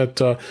mentioned that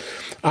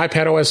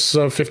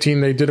iPadOS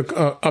 15, they did an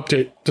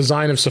update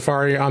design of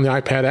Safari on the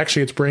iPad.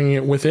 Actually, it's bringing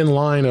it within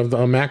line of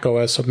the Mac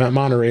OS of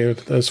Monterey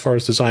as far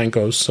as design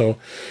goes. So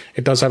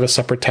it does have a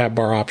separate tab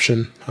bar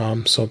option.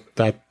 So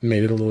that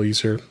made it a little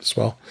easier as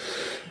well.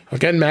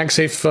 Again,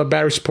 MagSafe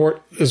battery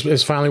support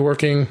is finally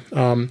working.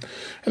 And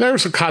there were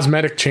some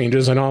cosmetic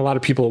changes. I know a lot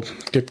of people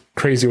get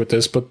crazy with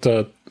this, but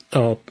the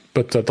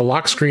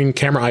lock screen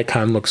camera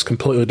icon looks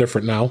completely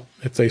different now.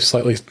 If they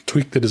slightly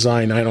tweaked the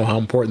design, I don't know how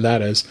important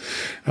that is,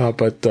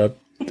 but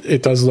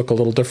it does look a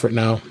little different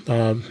now.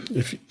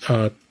 If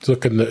you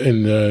look in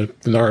the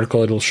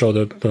article, it'll show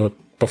the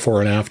before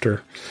and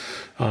after.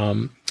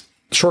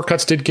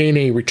 Shortcuts did gain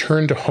a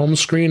return to home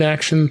screen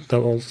action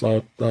that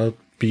will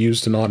be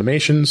used in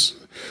automations,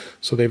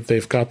 so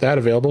they've got that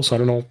available. So I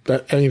don't know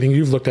anything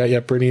you've looked at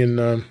yet, Brittany,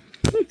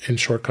 in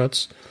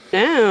Shortcuts.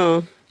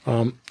 No.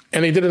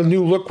 And they did a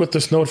new look with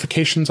this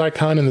notifications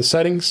icon in the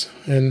settings.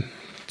 And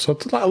so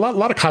it's a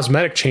lot of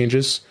cosmetic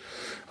changes.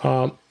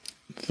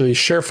 The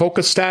share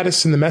focus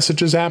status in the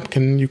Messages app,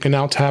 you can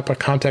now tap a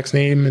contact's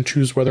name and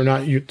choose whether or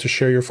not to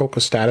share your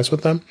focus status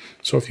with them.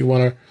 So if you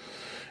want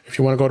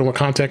to go to a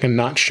contact and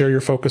not share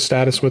your focus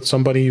status with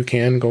somebody, you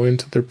can go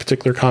into their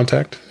particular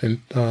contact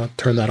and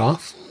turn that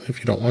off if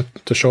you don't want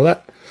to show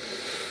that.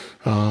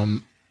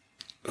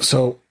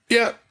 So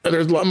yeah,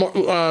 there's a lot more.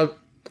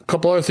 A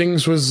couple other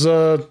things was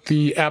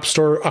the App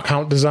Store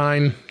account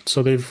design.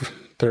 So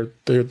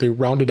they're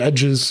rounded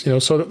edges,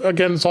 So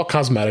again, it's all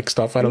cosmetic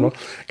stuff. I don't know,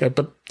 okay,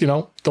 but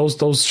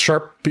those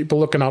sharp people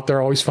looking out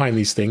there always find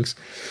these things.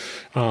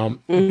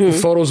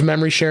 Photos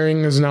memory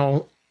sharing has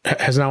now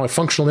a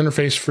functional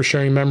interface for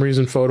sharing memories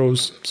and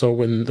photos. So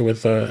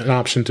with an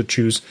option to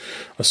choose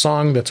a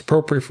song that's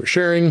appropriate for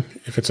sharing.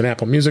 If it's an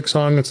Apple Music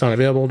song, it's not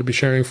available to be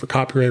sharing for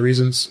copyright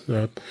reasons.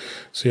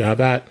 So you have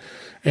that,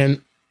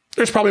 and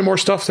there's probably more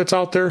stuff that's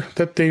out there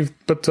that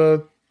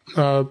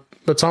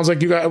but sounds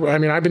like you got. I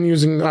mean, I've been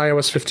using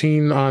iOS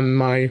 15 on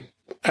my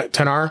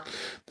 10R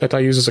that I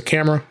use as a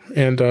camera,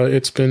 and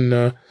it's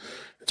been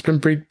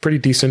pretty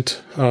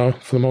decent for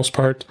the most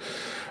part.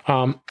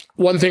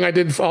 One thing I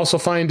did also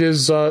find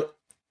is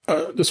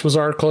this was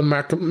an article in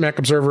Mac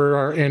Observer.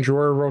 Our Andrew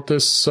Orr wrote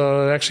this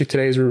actually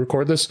today as we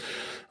record this.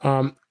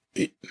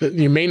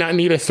 You may not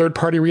need a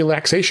third-party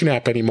relaxation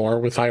app anymore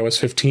with iOS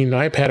 15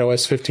 and iPad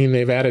OS 15.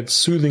 They've added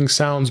soothing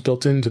sounds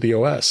built into the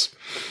OS.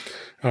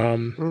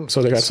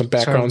 So they got some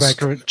backgrounds.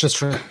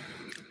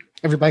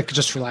 Everybody can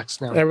just relax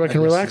now. Everybody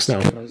can relax now.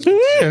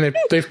 And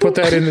they've put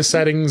that in the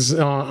settings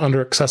under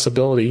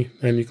accessibility,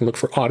 and you can look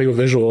for audio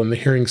visual in the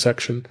hearing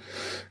section.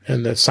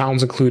 And the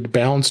sounds include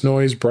balanced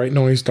noise, bright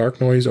noise,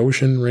 dark noise,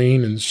 ocean,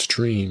 rain, and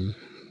stream.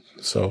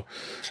 So,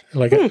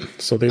 like it.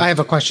 So I have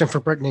a question for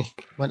Brittany.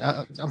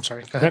 I'm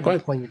sorry. Go ahead. Go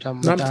ahead. When you're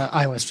done with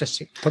iOS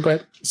 15. Go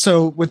ahead.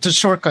 So with the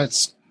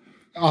shortcuts,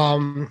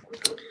 I've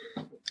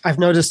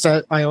noticed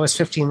that iOS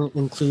 15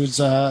 includes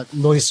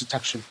noise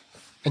detection.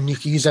 And you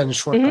can use that in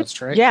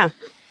shortcuts, right? Yeah.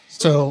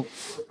 So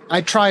I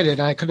tried it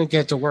and I couldn't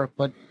get it to work,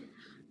 but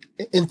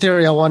in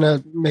theory, I want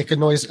to make a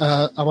noise.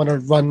 I want to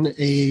run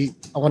a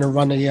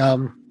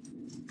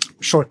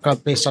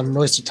shortcut based on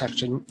noise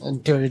detection. In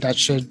theory, that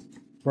should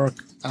work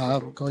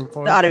going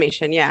forward. The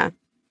automation, yeah.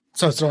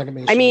 So it's an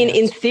automation. I mean,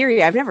 in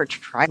theory, I've never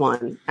tried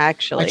one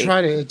actually. I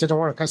tried it; it didn't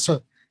work.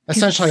 So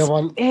essentially, I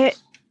want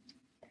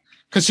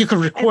because you could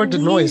record the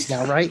noise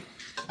now, right?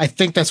 I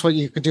think that's what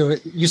you could do.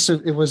 It used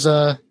to. It was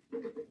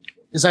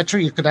Is that true?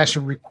 You could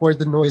actually record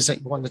the noise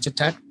that you wanted to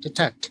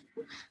detect.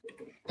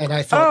 And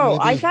I thought,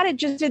 I thought it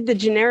just did the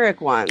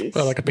generic ones,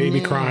 like a baby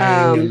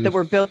crying, that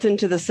were built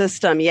into the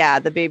system. Yeah,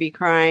 the baby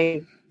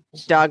crying,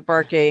 dog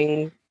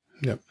barking,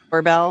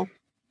 doorbell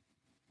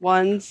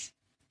ones.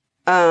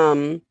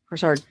 Of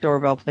course, our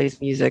doorbell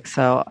plays music,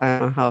 so I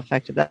don't know how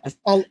effective that is.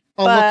 I'll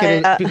look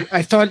at it.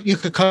 I thought you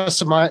could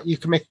customize. You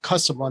could make a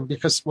custom one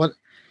because what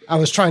I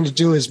was trying to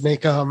do is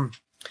make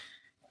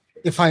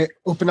if I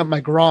open up my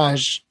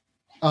garage.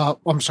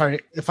 I'm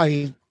sorry.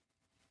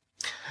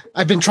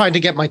 I've been trying to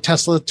get my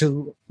Tesla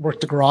to work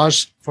the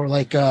garage for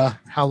like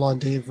how long,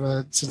 Dave?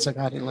 Since I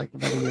got it, like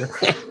about a year.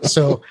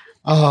 So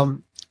I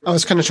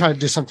was going to try to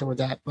do something with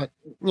that, but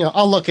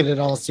I'll look at it.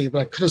 I'll see. But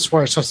I could have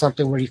sworn I saw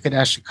something where you could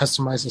actually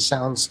customize the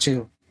sounds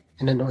too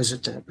in the noise.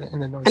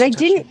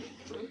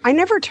 I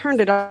never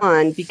turned it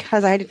on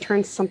because I had to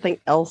turn something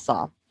else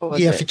off.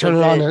 If you turn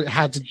it on, it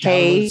had to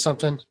download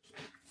something.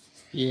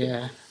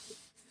 Yeah.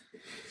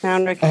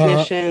 Sound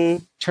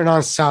recognition. Turn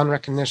on sound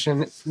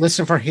recognition.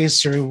 Listen for Hey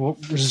Siri will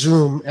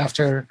resume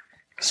after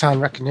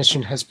sound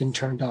recognition has been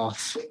turned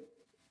off.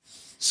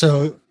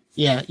 So,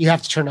 yeah, you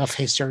have to turn off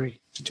Hey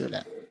Siri to do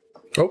that.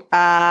 Oh,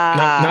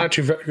 now that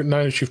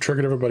you've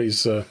triggered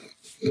everybody's.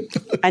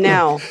 I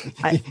know.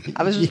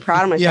 I was just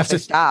proud of myself. To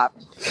stop.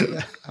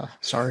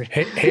 Sorry.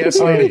 Hey, S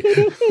lady.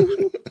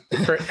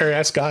 or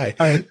S guy.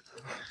 All right.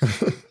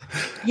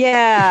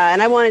 Yeah,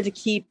 and I wanted to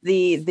keep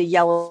the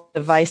yellow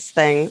device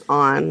thing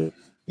on.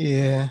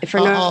 Yeah. For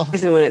no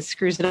reason, when it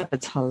screws it up,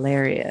 it's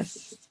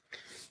hilarious.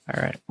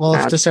 All right. Well,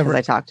 if this ever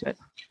I talk to it.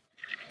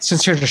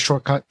 Since you're the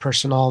shortcut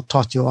person, I'll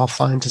talk to you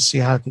offline to see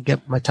how I can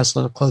get my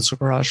Tesla to close the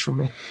garage for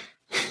me.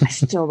 I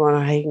still don't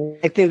know.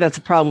 I think that's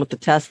a problem with the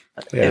Tesla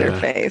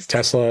interface.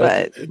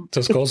 Tesla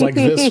just goes like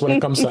this when it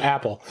comes to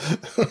Apple.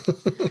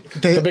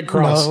 The big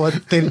cross.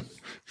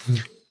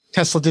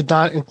 Tesla did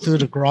not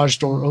include a garage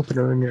door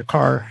opener in your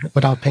car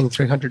without paying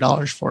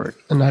 $300 for it,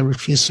 and I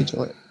refuse to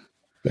do it.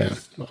 Yeah,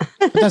 but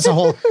that's a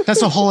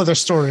whole other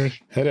story.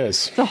 It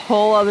is. It's a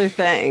whole other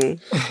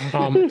thing.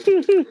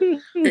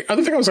 The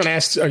other thing I was going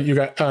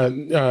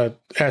to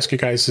ask you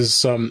guys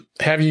is,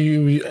 have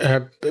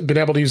you been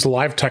able to use the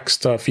live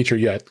text feature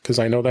yet? Because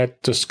I know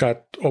that just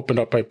got opened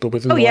up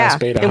within the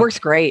last beta. It works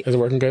great. Is it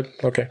working good?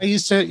 Okay. I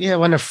used to,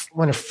 when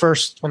I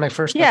first got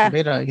the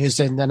beta, I used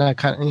it, and then I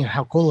kind of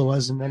how cool it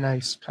was, and then I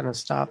kind of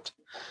stopped.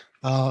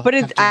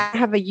 But I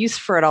have a use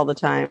for it all the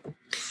time.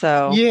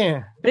 So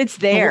yeah, but it's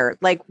there,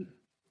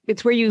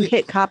 it's where you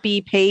hit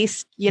copy,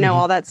 paste,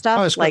 all that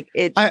stuff.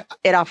 It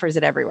offers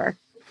it everywhere.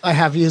 I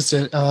have used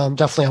it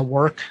definitely at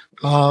work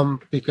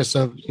because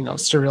of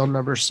serial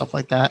numbers, stuff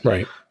like that.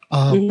 Right.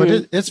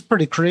 But it's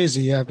pretty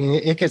crazy. I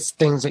mean, it gets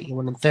things that you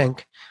wouldn't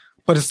think,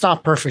 but it's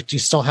not perfect. You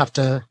still have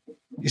to.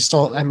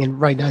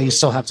 Right now you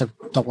still have to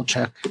double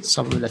check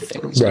some of the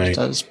things that it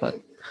does,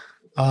 but.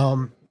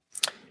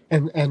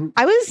 And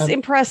I was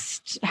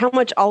impressed how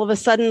much all of a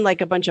sudden,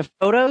 like a bunch of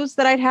photos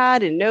that I'd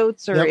had in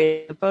Notes or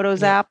in the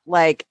Photos app,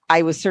 like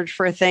I would search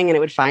for a thing and it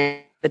would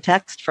find the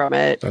text from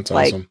it. That's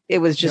like awesome. It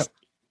was just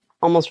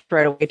almost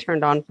right away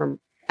turned on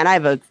and I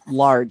have a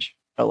large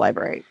photo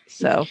library.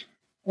 So,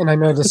 and I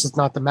know this is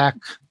not the Mac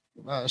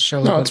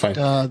show, no, but it's fine.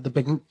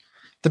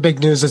 The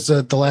big news is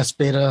the last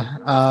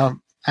beta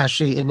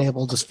actually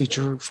enabled this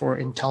feature for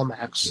Intel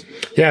Macs.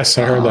 Yes,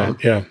 I heard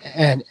that. Yeah,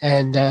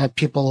 and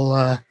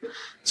people.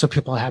 So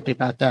people are happy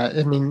about that.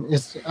 I mean,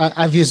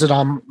 I've used it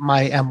on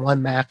my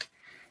M1 Mac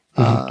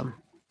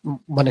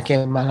when it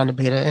came out on the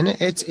beta, and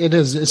it's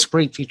a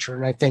great feature.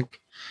 And I think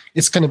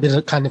it's going to be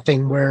the kind of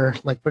thing where,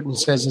 like Brittany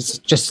says, it's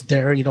just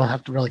there. You don't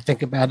have to really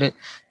think about it,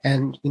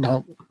 and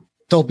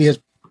there'll be a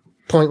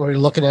point where you're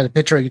looking at a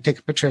picture, you take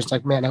a picture, it's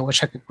like, man, I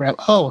wish I could grab.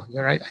 Oh,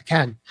 you're right, I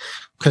can,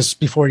 because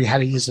before you had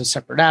to use a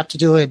separate app to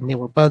do it, and they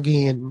were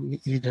buggy, and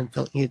you didn't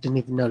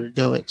even know to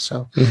do it.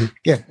 So,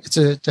 yeah, it's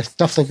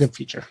definitely a good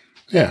feature.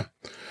 Yeah.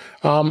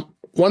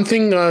 One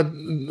thing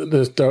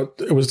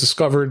it was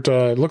discovered,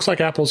 looks like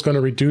Apple's going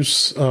to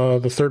reduce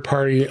the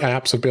third-party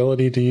app's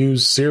ability to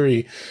use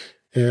Siri,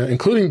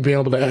 including being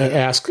able to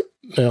ask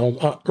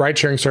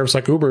ride-sharing service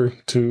like Uber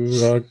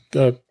to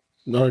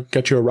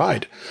get you a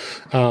ride.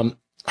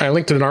 I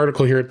linked to an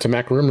article here to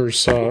Mac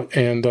Rumors,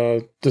 and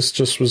this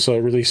just was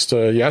released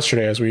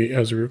yesterday as we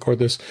record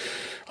this.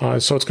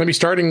 So it's going to be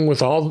starting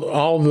with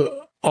all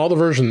the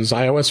versions: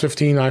 iOS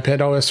 15,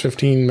 iPadOS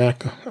 15,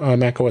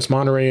 macOS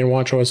Monterey, and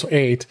watchOS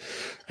 8.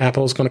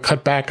 Apple is going to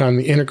cut back on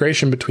the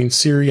integration between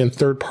Siri and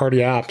third-party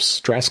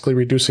apps, drastically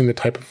reducing the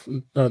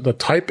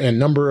type and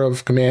number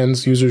of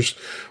commands users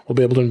will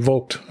be able to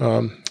invoke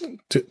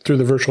through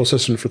the virtual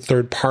assistant for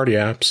third-party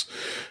apps.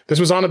 This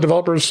was on a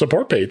developer's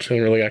support page,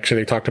 and really,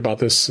 actually, they talked about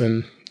this,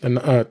 and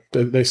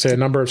they say a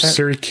number of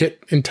Siri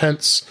kit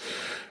intents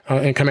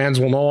and commands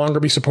will no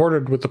longer be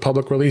supported with the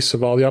public release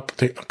of all the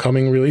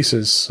upcoming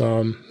releases.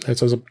 It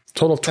says a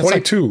total of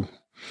 22.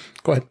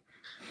 Go ahead.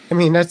 I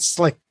mean, that's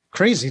like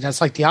crazy.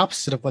 That's like the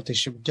opposite of what they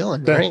should be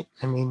doing, right?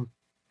 I mean,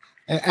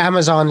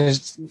 Amazon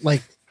is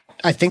like,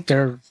 I think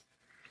they're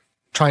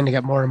trying to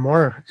get more and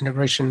more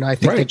integration. I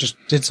think they just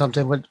did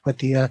something with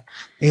the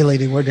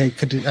A-Lady where they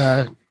could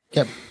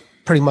get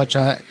pretty much,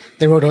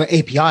 they wrote an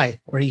API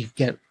where you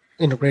get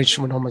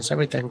integration with almost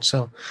everything.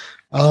 So,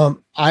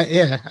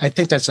 I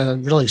think that's a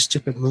really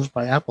stupid move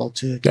by Apple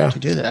to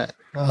do that.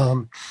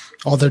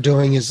 All they're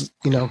doing is,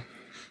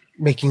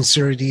 making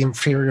Siri the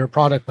inferior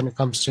product when it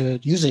comes to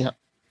using it.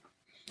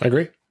 I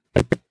agree.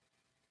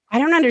 I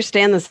don't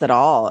understand this at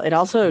all. It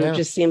also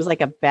just seems like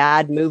a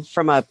bad move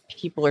from a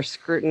people are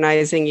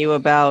scrutinizing you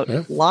about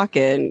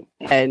lock-in,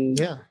 and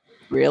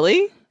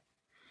really?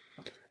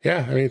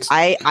 Yeah, I mean,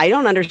 I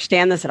don't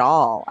understand this at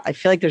all. I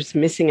feel like there's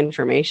missing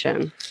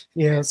information.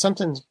 Yeah,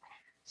 something's.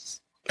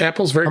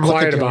 Apple's very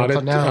quiet about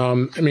it.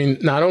 I mean,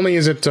 not only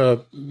is it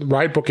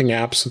ride booking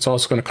apps, it's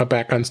also going to cut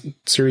back on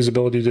Siri's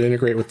ability to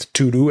integrate with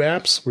to-do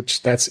apps,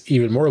 which that's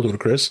even more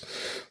ludicrous.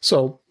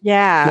 So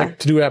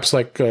to-do apps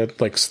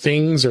like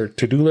Things or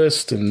To-Do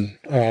List, and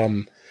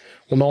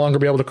will no longer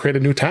be able to create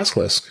a new task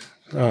list.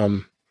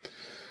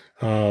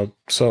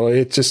 So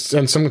it just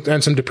and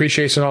some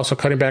depreciation, also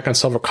cutting back on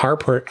several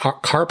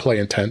CarPlay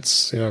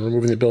intents,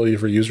 removing the ability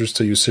for users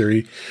to use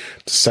Siri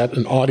to set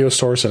an audio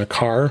source in a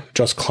car,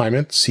 adjust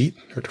climate, seat,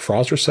 or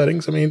defroster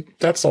settings. I mean,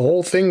 that's the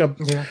whole thing of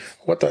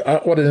what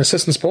an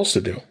assistant's supposed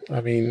to do.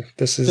 I mean,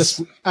 this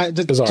is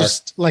bizarre.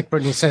 Just like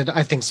Brittany said,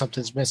 I think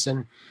something's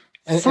missing.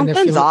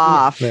 Something's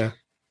off. Yeah.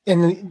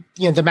 And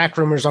the Mac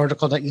Rumors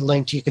article that you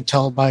linked, you could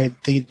tell by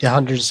the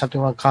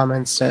 171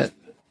 comments that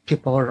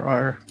people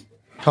are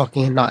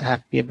talking and not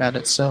happy about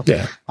it. So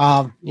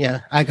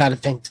I got to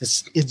think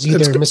it's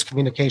either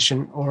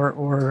miscommunication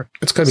or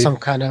it's gonna be some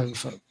kind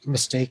of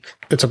mistake.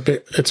 It's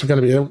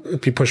going to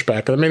be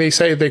pushback. I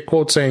mean, they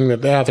quote saying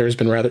that Apple's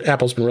been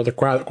rather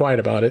quiet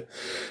about it,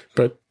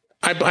 but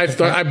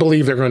I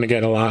believe they're going to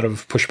get a lot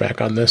of pushback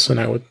on this, and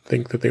I would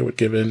think that they would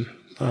give in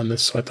on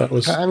this. So I thought it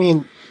was. I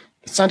mean,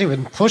 it's not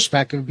even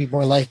pushback. It would be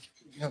more like.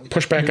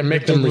 Push back and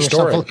make them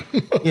restore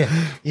it.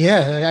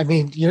 Yeah. I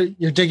mean,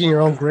 you're digging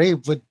your own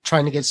grave with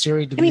trying to get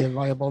Siri to be a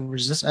viable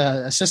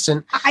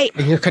assistant,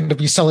 and you're going to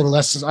be selling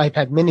less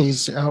iPad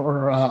Minis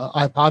or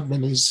iPod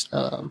Minis.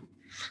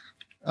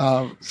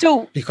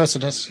 So because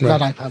of this, not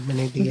iPod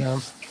Mini,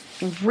 the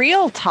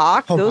real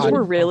talk. Those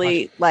were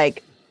really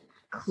like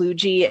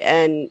kludgy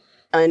and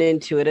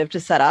unintuitive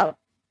to set up,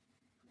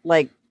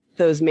 like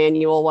those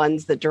manual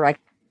ones that direct,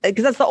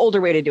 because that's the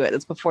older way to do it.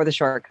 That's before the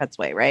shortcuts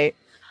way, right?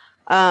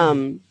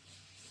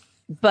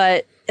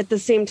 But at the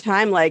same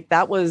time, like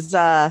that was,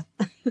 that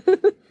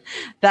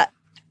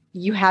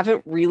you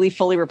haven't really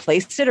fully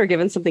replaced it or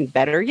given something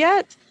better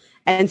yet.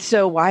 And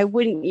so why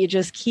wouldn't you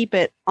just keep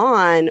it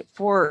on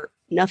for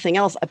nothing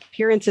else,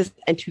 appearances,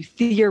 and to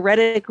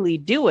theoretically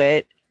do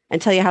it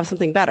until you have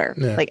something better?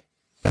 Yeah. Like,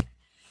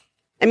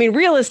 I mean,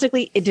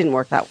 realistically, it didn't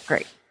work that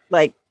great.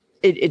 Like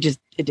it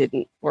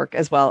didn't work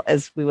as well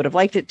as we would have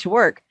liked it to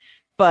work,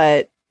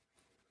 but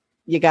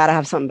you got to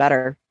have something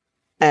better.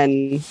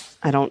 And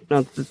I don't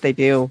know that they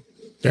do.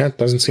 Yeah, it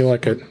doesn't seem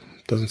like it.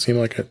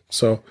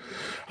 So,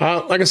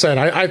 like I said,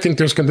 I think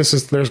there's going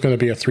to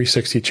be a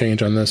 360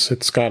 change on this.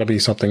 It's got to be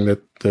something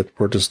that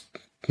we're just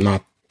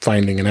not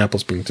finding, and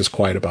Apple's being just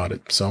quiet about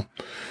it. So,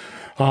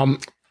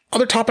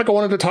 other topic I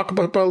wanted to talk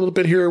about a little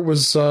bit here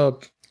was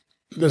this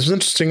was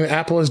interesting. That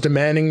Apple is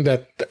demanding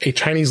that a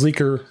Chinese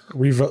leaker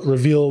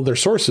reveal their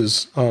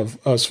sources of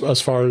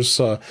as far as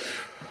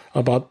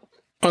about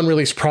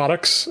unreleased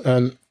products,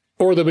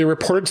 or they'll be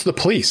reported to the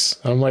police.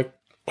 I'm like,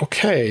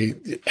 okay,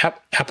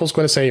 Apple's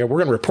going to say, we're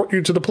going to report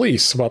you to the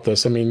police about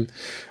this. I mean,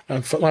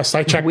 last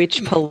I checked.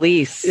 Which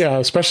police? Yeah,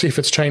 especially if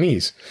it's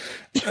Chinese.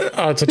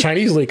 It's a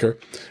Chinese leaker.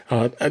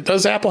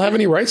 Does Apple have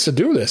any rights to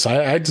do this?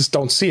 I just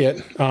don't see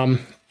it.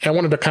 I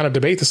wanted to kind of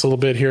debate this a little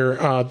bit here.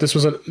 This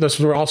was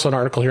also an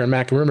article here in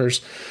Mac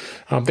Rumors.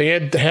 They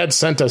had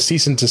sent a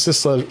cease and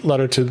desist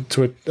letter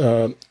to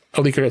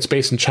a leaker that's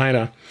based in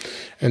China,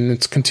 and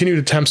it's continued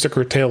attempts to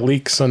curtail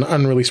leaks on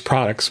unreleased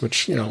products,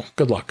 which,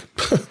 good luck.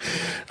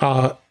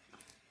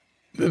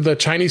 The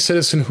Chinese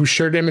citizen who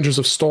shared images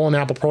of stolen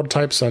Apple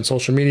prototypes on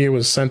social media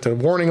was sent a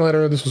warning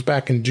letter. This was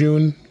back in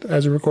June,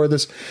 as we record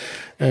this,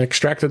 and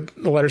extracted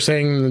the letter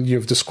saying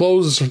you've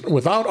disclosed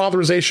without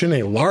authorization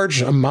a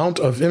large amount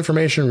of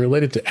information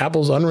related to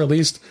Apple's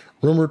unreleased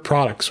rumored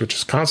products, which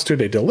has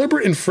constituted a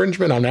deliberate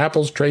infringement on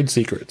Apple's trade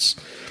secrets.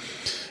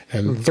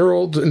 And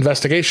thorough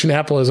investigation,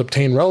 Apple has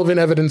obtained relevant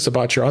evidence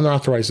about your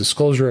unauthorized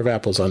disclosure of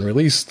Apple's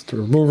unreleased,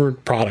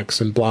 rumored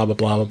products, and blah, blah,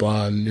 blah, blah,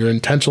 blah, and your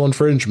intentional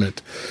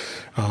infringement.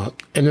 And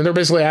then they're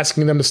basically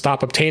asking them to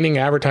stop obtaining,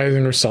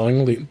 advertising, or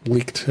selling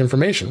leaked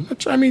information,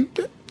 which, I mean,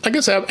 I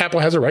guess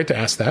Apple has a right to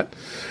ask that.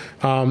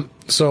 And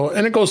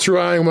it goes through,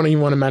 I don't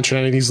even want to mention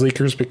any of these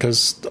leakers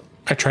because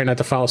I try not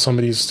to follow some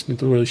of these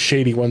really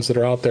shady ones that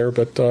are out there,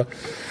 but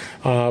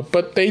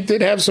they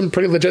did have some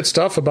pretty legit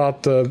stuff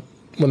about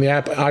when the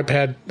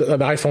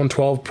iPhone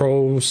 12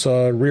 Pro's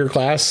rear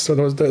glass,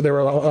 they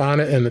were on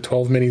it, and the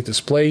 12 mini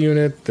display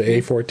unit, the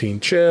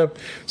A14 chip.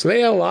 So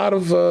they had a lot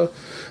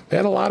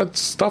of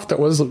stuff that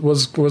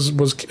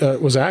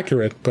was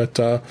accurate,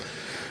 but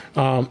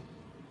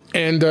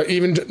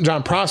even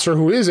John Prosser,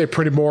 who is a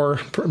pretty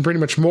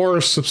much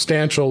more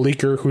substantial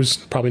leaker, who's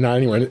probably not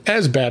anywhere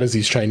as bad as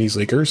these Chinese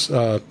leakers,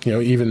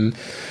 even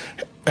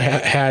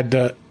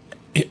had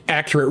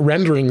accurate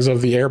renderings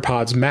of the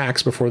AirPods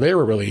Max before they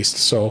were released.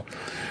 So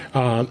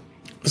I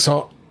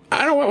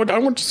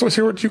want to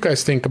hear what you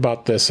guys think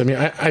about this. I mean,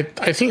 I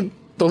think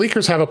the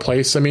leakers have a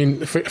place. I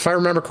mean, if I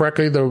remember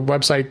correctly, the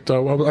website,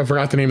 I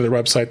forgot the name of the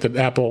website that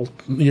Apple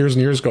years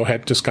and years ago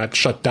had just got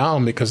shut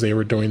down because they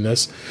were doing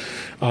this.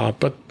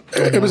 But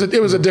it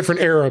was a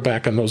different era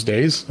back in those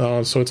days.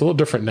 So it's a little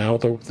different now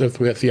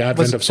with the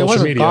advent of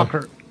social media.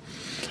 Gawker.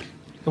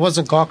 It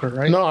wasn't Gawker,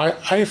 right? No,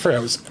 I forgot.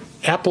 It was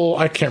Apple.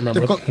 I can't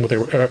remember what they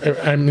were.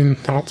 I mean,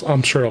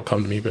 I'm sure it'll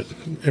come to me, but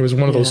it was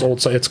one of those old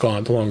sites. It's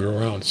gone, no longer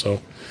around.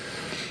 So,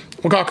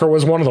 Gawker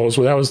was one of those.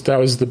 That was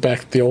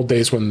the old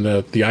days when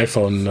the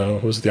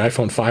iPhone was the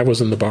iPhone 5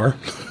 was in the bar.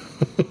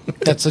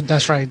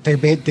 That's right. They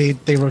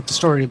wrote the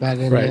story about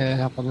it,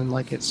 and Apple didn't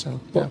like it.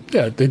 So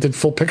they did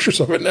full pictures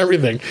of it and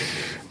everything.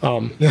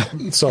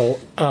 So,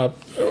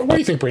 what do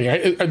you think,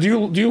 Brittany?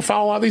 Do you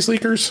follow a lot of these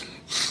leakers?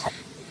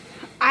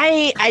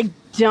 I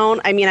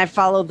don't. I mean, I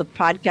follow the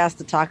podcast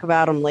to talk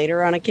about them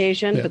later on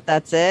occasion, but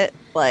that's it.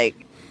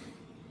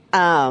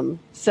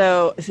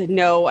 So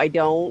no, I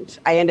don't.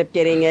 I end up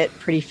getting it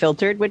pretty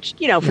filtered, which,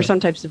 for some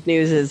types of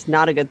news is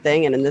not a good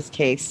thing. And in this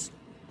case,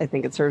 I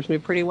think it serves me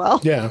pretty well.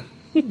 Yeah.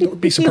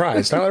 Be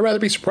surprised. I'd rather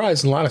be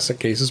surprised in a lot of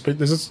cases, but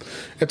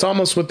it's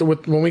almost with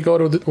when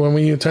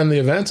we attend the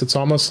events, it's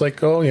almost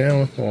like, oh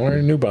yeah, well, I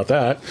already knew about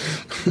that.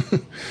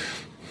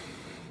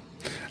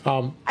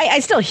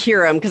 I still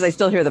hear them because I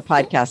still hear the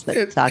podcast that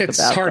talk about them.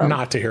 It's hard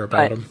not to hear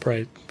about them,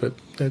 right? But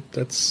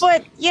that's.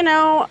 But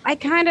I'm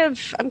kind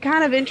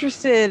of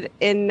interested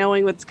in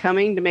knowing what's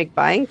coming to make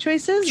buying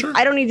choices. Sure.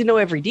 I don't need to know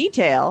every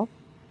detail,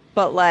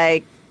 but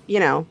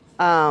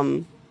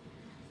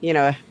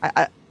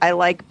I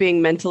like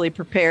being mentally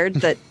prepared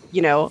that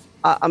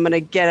I'm going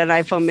to get an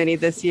iPhone Mini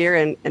this year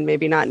and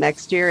maybe not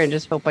next year, and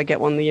just hope I get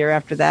one the year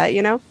after that.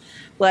 Yeah.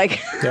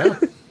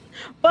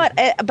 But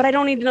I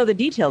don't need to know the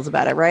details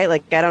about it, right?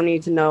 Like, I don't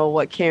need to know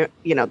what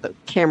the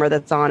camera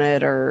that's on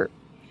it or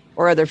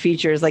other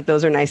features. Like,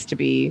 those are nice to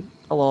be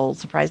a little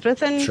surprised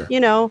with. And,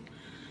 sure.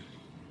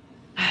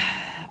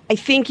 I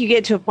think you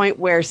get to a point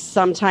where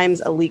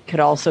sometimes a leak could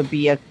also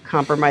be a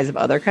compromise of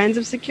other kinds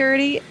of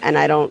security. And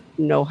I don't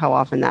know how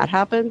often that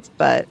happens,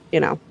 but,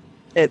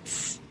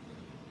 it's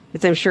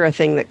I'm sure a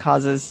thing that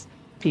causes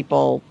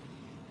people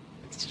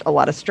a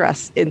lot of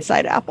stress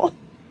inside Apple.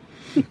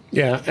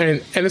 Yeah,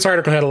 and this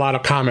article had a lot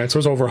of comments. There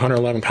was over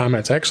 111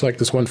 comments. I actually like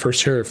this one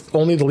first here. If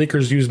only the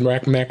leakers used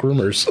Mac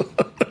Rumors.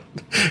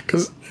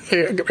 Because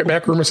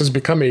Mac Rumors has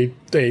become a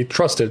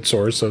trusted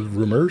source of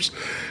rumors.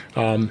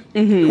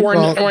 Warren,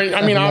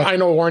 I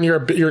know, Warren,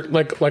 you're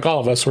like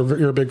all of us,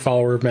 you're a big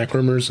follower of Mac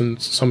Rumors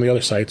and some of the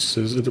other sites.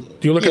 Do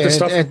you look at this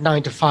stuff? At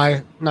 9 to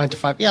 5.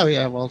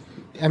 Yeah, well,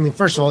 I mean,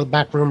 first of all,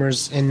 Mac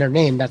Rumors in their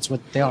name, that's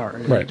what they are.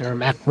 Right. They're a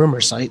Mac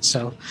Rumor site.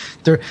 So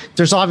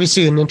there's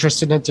obviously an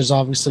interest in it. There's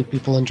obviously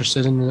people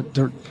interested in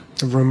the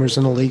rumors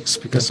and the leaks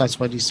because that's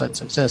why these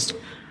sites exist.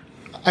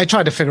 I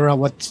try to figure out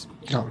what,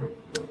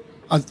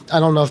 I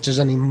don't know if there's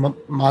any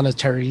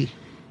monetary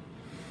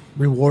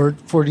reward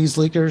for these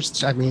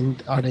leakers. I mean,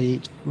 are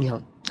they,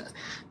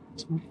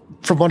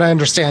 from what I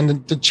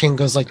understand, the chain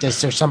goes like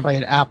this. There's somebody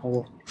at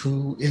Apple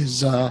who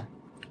is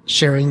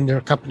sharing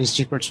their company's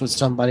secrets with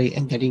somebody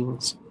and getting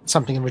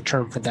something in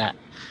return for that.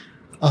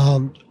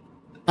 I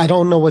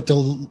don't know what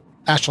the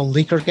actual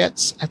leaker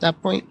gets at that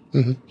point.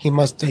 Mm-hmm.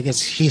 I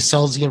guess he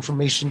sells the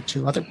information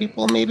to other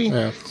people, maybe.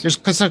 Yeah.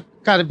 Because there's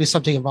got to be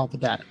something involved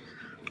with that.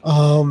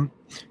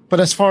 But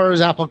as far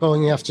as Apple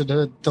going after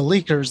the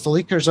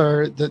leakers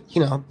are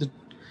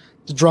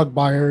drug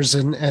buyers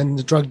and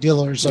the drug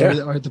dealers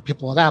are the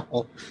people at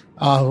Apple,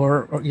 who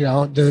are,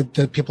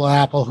 the people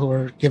at Apple who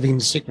are giving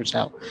the secrets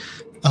out.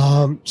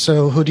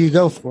 So who do you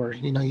go for?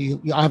 You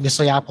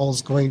obviously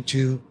Apple's going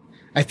to,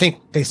 I think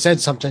they said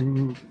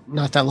something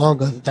not that long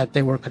ago that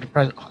they were going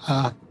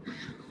to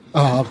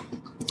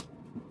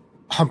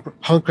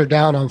hunker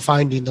down on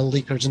finding the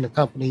leakers in the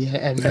company,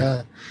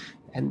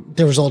 and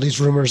there was all these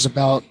rumors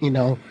about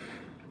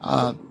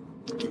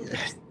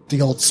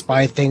the old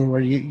spy thing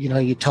where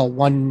you tell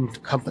one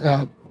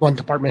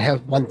department has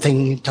one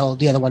thing, you tell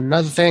the other one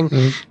another thing,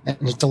 and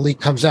if the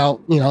leak comes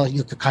out,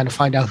 you could kind of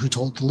find out who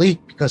told the leak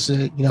because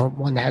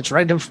one has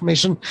right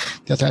information,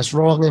 the other has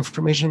wrong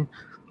information.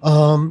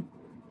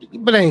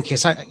 But in any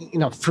case,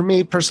 for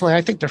me personally,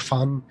 I think they're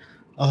fun.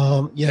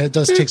 It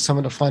does take some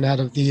of the fun out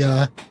of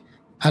the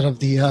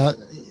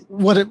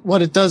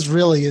what it does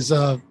really is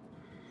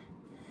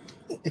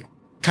it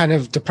kind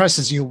of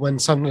depresses you when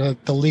some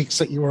of the leaks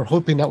that you were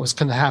hoping that was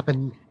going to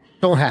happen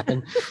don't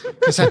happen,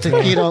 because at the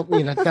keynote,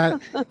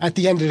 at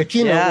the end of the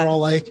keynote, we're all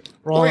like,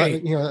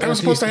 that was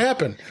supposed to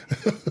happen.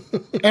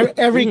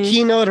 every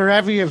keynote or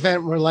every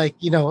event, we're like,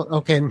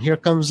 okay, and here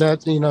comes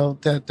that,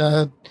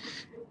 that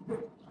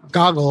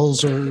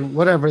goggles or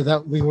whatever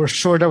that we were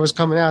sure that was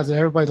coming out, and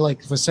everybody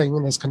was saying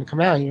when it's going to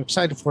come out, and you're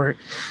excited for it.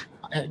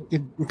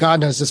 God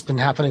knows it's been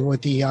happening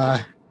with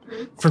the.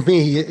 For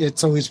me,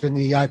 it's always been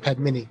the iPad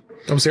Mini.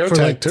 I'm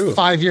for too.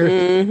 5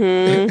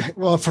 years.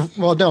 But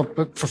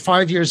for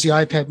 5 years, the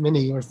iPad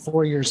Mini, or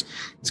 4 years,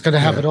 it's going to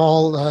have it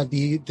all,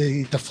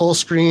 the full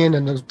screen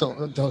and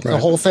the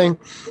whole thing.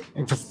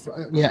 And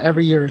for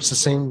every year, it's the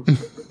same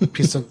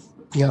piece of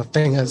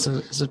thing as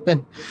it's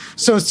been.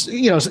 So it's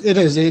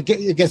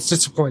it gets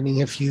disappointing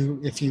if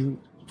you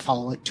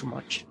follow it too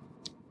much.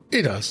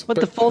 It does. But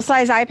the full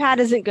size iPad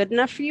isn't good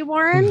enough for you,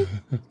 Warren.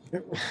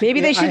 Maybe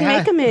they should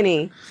make a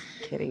mini.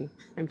 Kidding.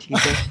 I'm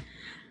teasing.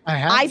 I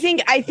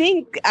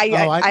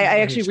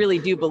actually really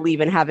do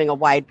believe in having a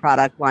wide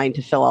product line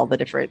to fill all the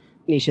different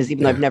niches,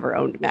 even though I've never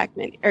owned a Mac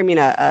Mini. An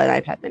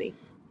iPad Mini.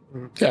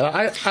 Yeah,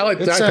 I like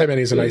the iPad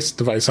Mini is a nice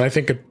device, and I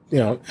think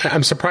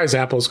I'm surprised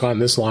Apple's gone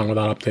this long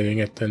without updating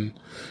it. And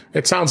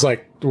it sounds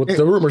like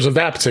the rumors of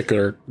that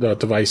particular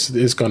device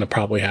is going to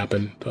probably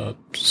happen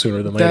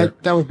sooner than later.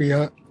 That would be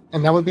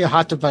a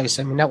hot device.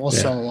 I mean, that will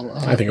sell.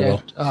 I think it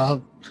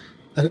will.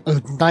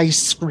 A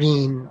nice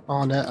screen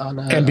on a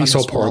and be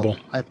so portable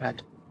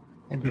iPad.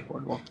 And be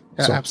portable.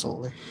 Yeah, so,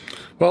 absolutely.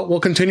 Well, we'll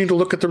continue to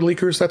look at the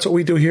leakers. That's what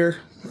we do here,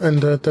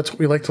 and that's what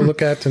we like to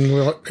look at. And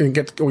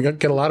we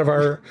get a lot of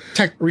our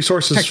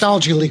resources.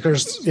 Technology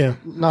leakers,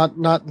 not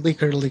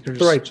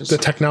leakers. Right, the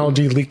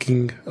technology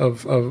leaking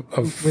of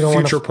we don't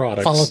future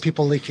products. Follow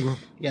people leaking.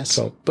 Yes.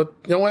 So, but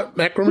you know what?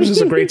 Mac Rumors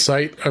is a great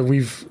site.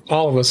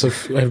 All of us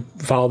have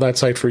followed that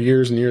site for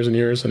years and years and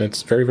years, and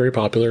it's very, very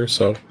popular.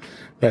 So.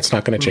 That's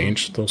not going to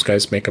change. Those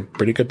guys make a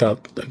pretty good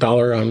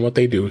dollar on what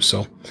they do.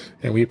 So,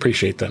 and we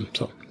appreciate them.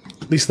 So,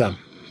 at least them.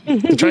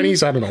 The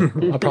Chinese, I don't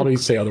know. I'll probably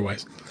say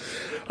otherwise.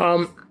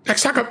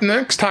 Next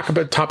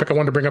topic I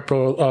wanted to bring up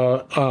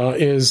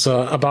is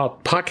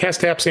about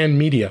podcast apps and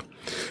media.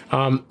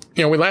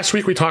 Last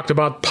week we talked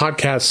about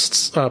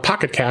podcasts.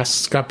 Pocket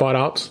Casts got bought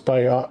out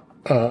by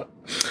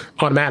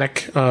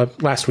Automatic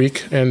last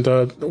week, and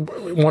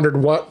wondered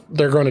what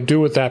they're going to do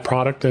with that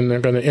product, and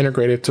they're going to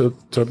integrate it to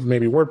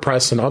maybe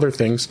WordPress and other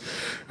things,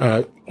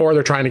 or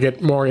they're trying to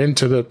get more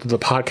into the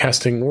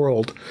podcasting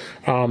world.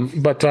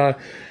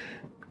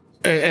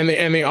 And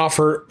they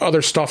offer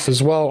other stuff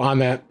as well on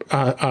that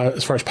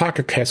as far as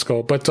Pocket Casts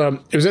go. But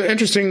it was an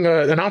interesting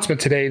announcement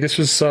today. This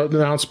was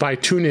announced by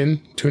TuneIn.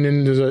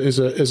 TuneIn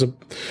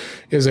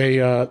is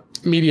a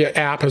media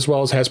app as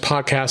well as has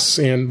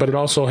podcasts, but it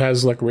also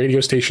has like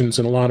radio stations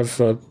and a lot of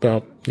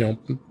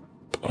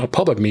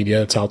public media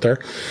that's out there.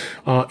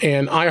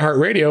 And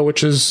iHeartRadio,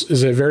 which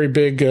is a very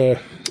big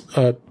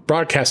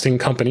broadcasting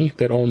company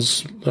that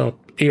owns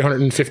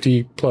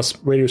 850 plus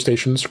radio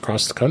stations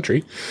across the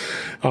country.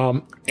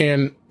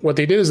 And what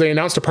they did is they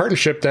announced a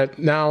partnership that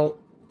now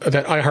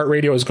that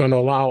iHeartRadio is going to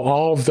allow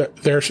all of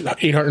their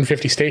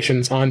 850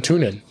 stations on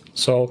TuneIn.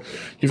 So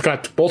you've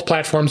got both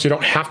platforms. You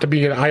don't have to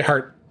be an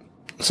iHeart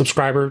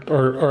subscriber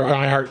or an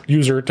iHeart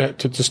user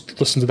to just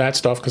listen to that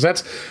stuff, because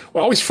that's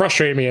what always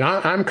frustrated me. And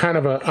I'm kind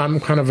of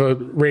a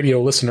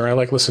radio listener. I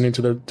like listening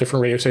to the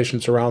different radio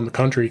stations around the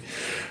country,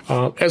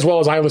 as well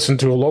as I listen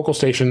to a local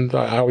station.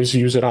 I always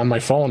use it on my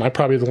phone.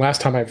 The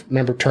last time I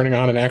remember turning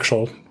on an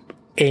actual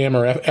AM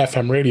or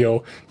FM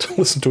radio to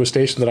listen to a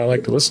station that I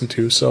like to listen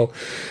to. So,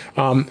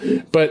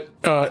 but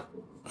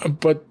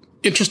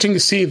interesting to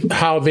see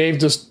how they've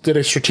just did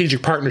a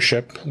strategic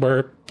partnership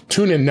where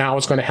TuneIn now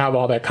is going to have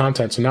all that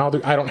content. So now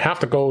I don't have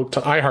to go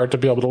to iHeart to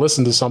be able to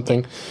listen to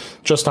something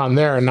just on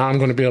there. And now I'm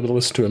going to be able to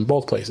listen to it in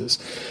both places.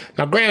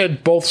 Now,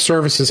 granted, both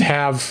services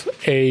have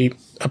a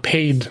a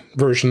paid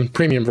version,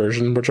 premium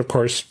version, which of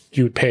course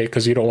you would pay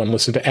because you don't want to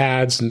listen to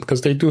ads, and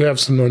because they do have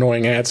some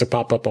annoying ads that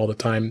pop up all the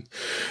time.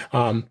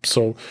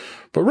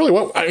 But really,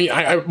 what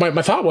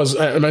my thought was,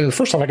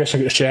 first off, I guess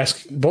I should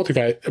ask both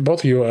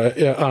of you,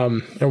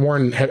 and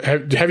Warren,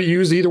 have you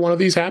used either one of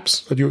these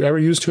apps? Have you ever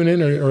used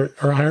TuneIn or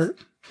iHeart?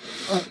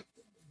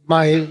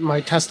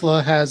 My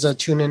Tesla has a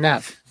TuneIn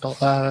app,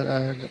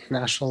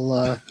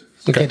 national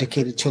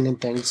dedicated TuneIn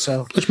thing.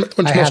 So which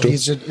I have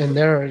used it in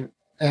there,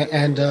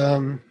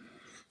 and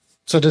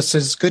so this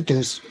is good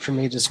news for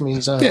me. This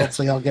means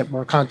hopefully I'll get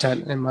more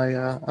content in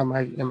my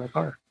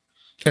car.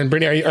 And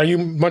Brittany, are you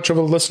much of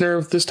a listener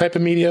of this type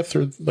of media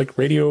through like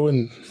radio?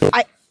 And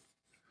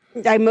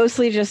I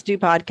mostly just do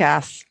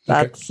podcasts.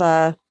 That's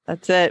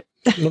it.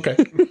 Okay.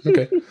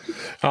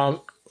 I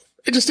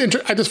just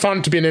found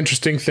it to be an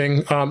interesting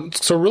thing.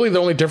 So really, the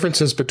only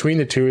differences between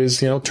the two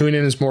is,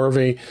 TuneIn is more of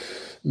a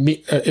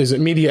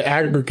media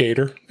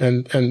aggregator,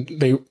 and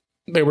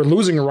they were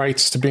losing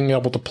rights to being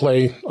able to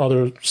play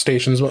other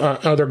stations.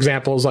 Other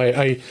examples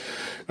I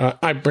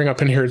bring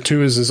up in here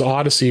too is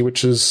Odyssey,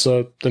 which is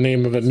the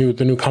name of the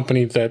new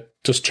company that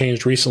just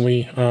changed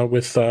recently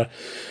with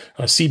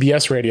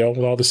CBS Radio,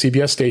 with all the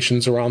CBS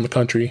stations around the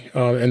country,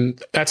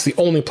 and that's the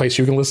only place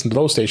you can listen to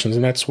those stations,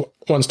 and that's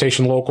one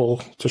station local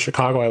to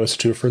Chicago I listen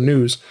to for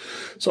news.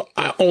 So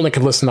I only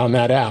could listen on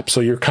that app.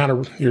 So you're kind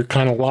of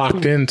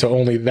locked into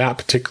only that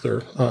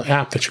particular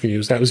app that you can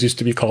use. That used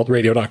to be called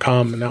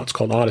Radio.com, and now it's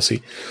called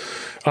Odyssey.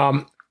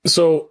 So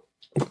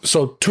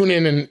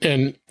TuneIn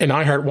and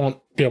iHeart won't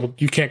be able.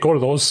 You can't go to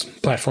those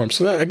platforms.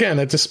 So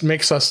that just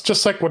makes us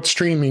just like what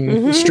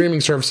streaming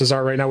services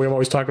are right now. We've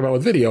always talked about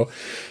with video.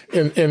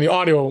 In the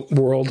audio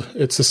world,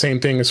 it's the same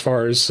thing as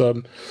far as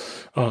that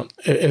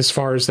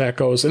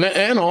goes.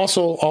 And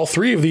also all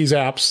three of these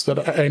apps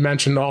that I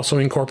mentioned also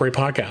incorporate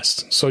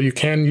podcasts. So you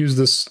can use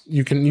this.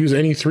 You can use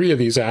any three of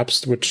these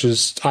apps, which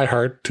is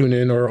iHeart,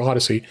 TuneIn, or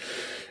Odyssey,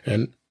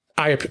 and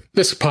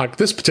this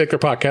particular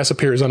podcast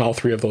appears on all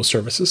three of those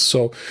services.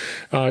 So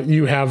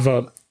you have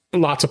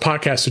lots of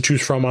podcasts to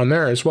choose from on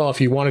there as well if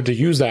you wanted to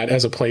use that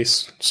as a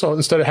place. So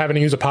instead of having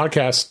to use a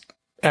podcast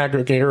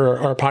aggregator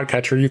or a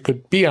podcatcher, you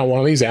could be on one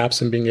of these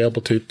apps and being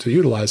able to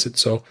utilize it.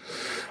 So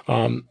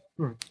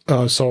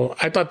so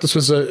I thought this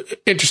was an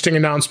interesting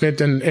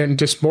announcement, and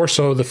just more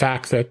so the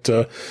fact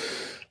that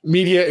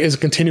media is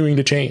continuing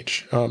to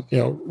change.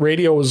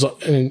 Radio was,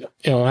 I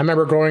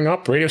remember growing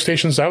up, radio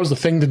stations, that was the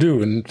thing to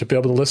do, and to be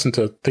able to listen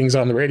to things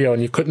on the radio, and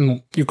you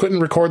couldn't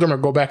record them or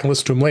go back and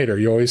listen to them later.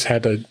 You always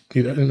had to,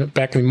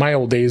 back in my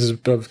old days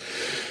of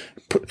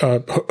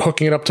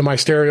hooking it up to my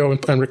stereo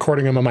and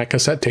recording them on my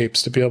cassette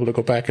tapes to be able to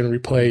go back and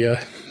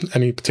replay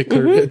any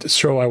particular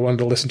show I wanted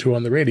to listen to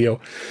on the radio.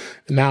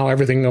 Now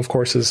everything, of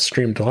course, is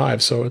streamed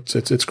live, so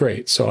it's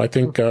great. So I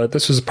think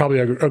this was probably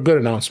a good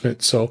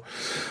announcement. So,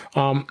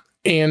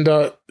 and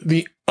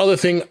the other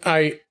thing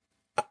I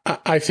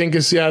think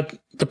is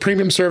the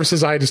premium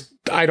services.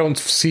 I don't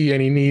see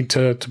any need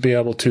to be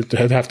able to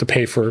have to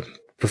pay for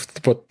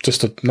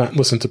just to not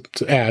listen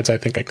to ads. I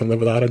think I can live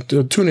without it.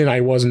 TuneIn,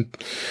 I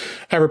wasn't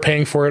ever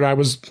paying for it. I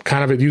was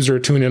kind of a user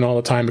of TuneIn all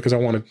the time because I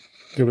wanted.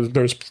 There was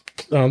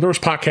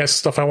podcast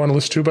stuff I want to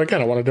listen to, but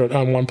again, I want to do it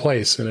on one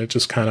place, and it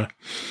just kind of.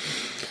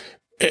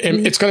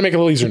 It's going to make it a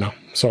little easier now.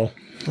 So.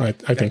 I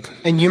think.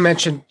 And you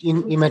mentioned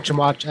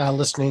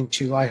listening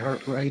to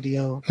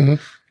iHeartRadio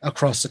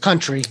across the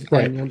country,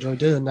 right? And you enjoy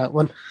doing that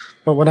one.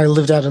 But when I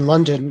lived out in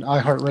London,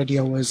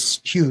 iHeartRadio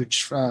was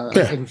huge.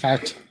 In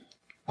fact,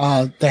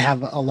 they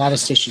have a lot of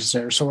stations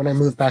there. So when I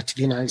moved back to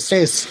the United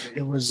States,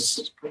 it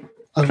was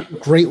a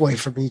great way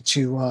for me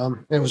to.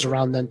 It was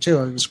around then too.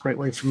 It was a great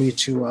way for me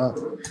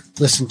to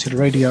listen to the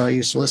radio I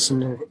used to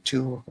listen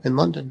to in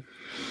London.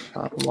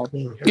 While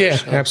being here. Yeah,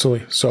 so,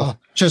 absolutely. So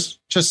just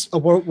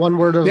one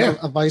word of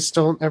advice: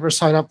 don't ever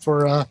sign up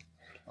for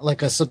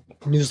like a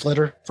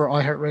newsletter for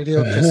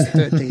iHeartRadio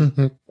because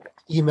they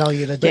email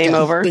you to game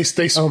over. They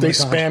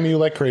spam you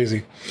like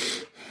crazy.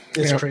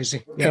 It's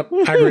crazy. Yep,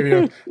 I agree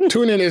with you.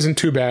 TuneIn isn't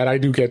too bad. I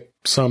do get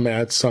some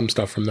ads, some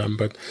stuff from them,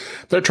 but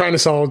they're trying to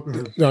sell.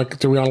 Do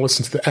we want to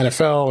listen to the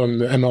NFL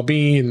and the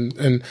MLB?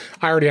 And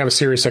I already have a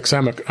Sirius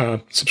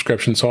XM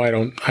subscription, so I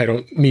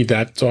don't need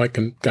that. So I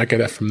get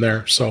that from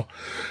there. So,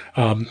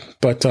 and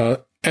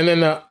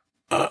then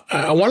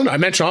I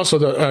mentioned also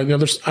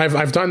that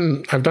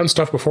I've done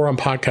stuff before on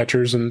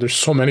podcatchers, and there's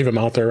so many of them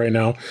out there right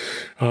now,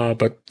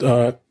 but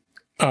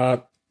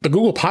the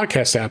Google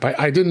Podcast app, I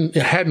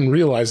hadn't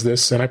realized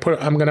this, and I'm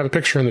going to have a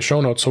picture in the show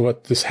notes of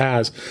what this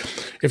has.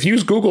 If you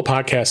use Google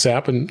Podcast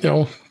app,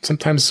 and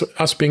sometimes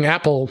us being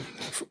Apple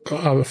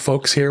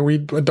folks here, we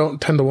don't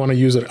tend to want to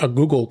use a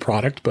Google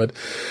product, but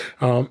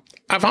I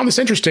found this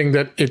interesting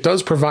that it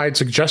does provide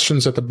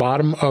suggestions at the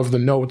bottom of the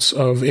notes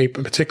of a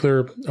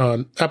particular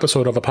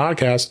episode of a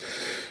podcast.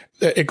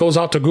 It goes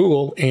out to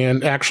Google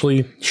and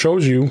actually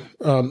shows you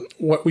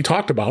what we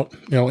talked about.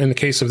 In the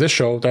case of this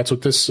show, that's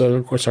what this.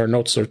 Of course, our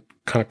notes are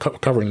kind of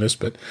covering this,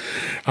 but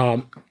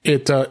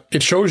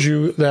it shows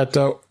you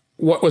that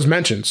what was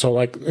mentioned. So,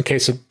 like in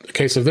case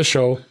of this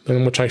show,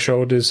 in which I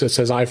showed, it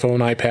says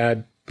iPhone,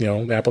 iPad,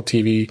 Apple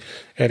TV,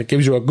 and it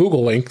gives you a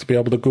Google link to be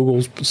able to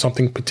Google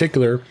something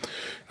particular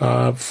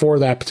for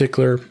that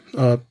particular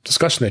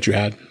discussion that you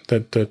had.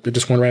 That it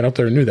just went right out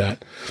there and knew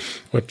that,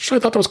 which I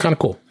thought that was kind of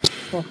cool.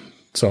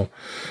 So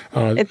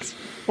it's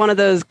one of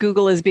those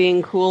Google is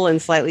being cool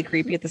and slightly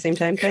creepy at the same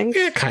time things.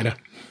 Yeah, kind of.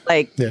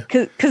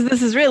 Because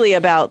this is really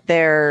about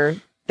their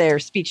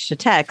speech to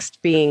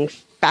text being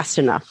fast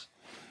enough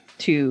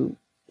to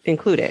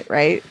include it,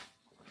 right?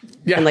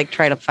 Yeah. And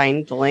try to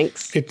find the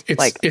links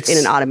it's in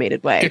an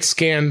automated way. It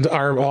scanned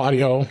our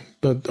audio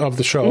of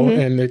the show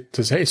and it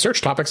says, hey,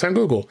 search topics on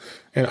Google.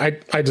 And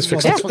I just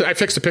fixed it. I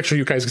fixed the picture.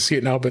 You guys can see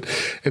it now, but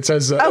it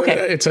says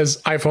it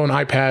says iPhone,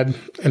 iPad,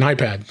 and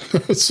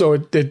iPad. So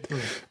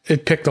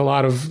it picked a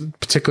lot of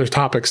particular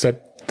topics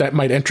that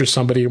might interest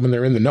somebody when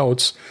they're in the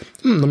notes.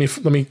 Let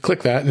me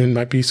click that, and it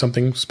might be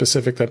something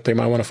specific that they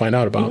might want to find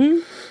out about.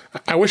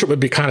 I wish it would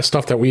be kind of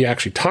stuff that we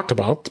actually talked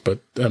about, but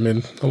I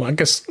mean, I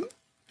guess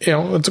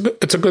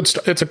it's a good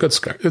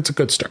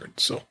start.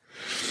 So,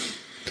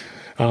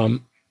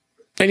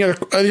 any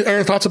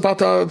other thoughts about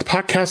the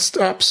podcast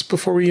apps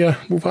before we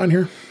move on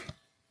here?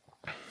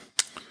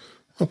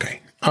 Okay,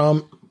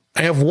 I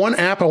have one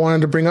app I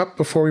wanted to bring up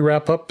before we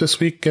wrap up this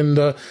week, and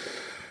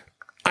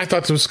I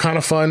thought this was kind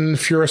of fun.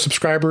 If you're a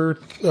subscriber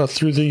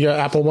through the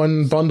Apple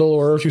One bundle,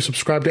 or if you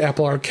subscribe to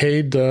Apple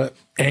Arcade,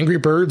 Angry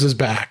Birds is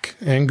back.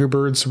 Angry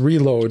Birds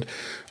Reload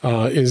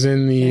is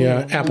in the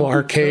Apple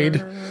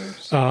Arcade.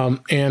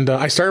 And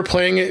I started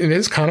playing it, and it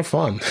is kind of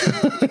fun.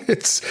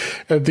 It's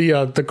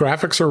the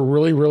graphics are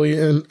really, really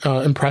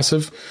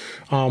impressive.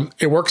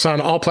 It works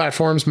on all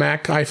platforms: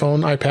 Mac,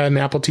 iPhone, iPad, and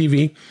Apple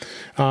TV.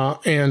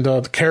 And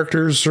the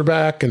characters are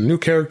back, and new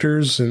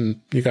characters, and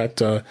you got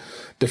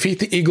Defeat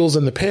the Eagles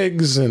and the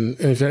Pigs. And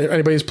if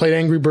anybody's played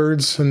Angry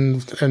Birds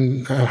and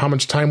how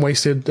much time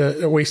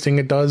wasting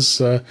it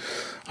does,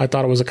 I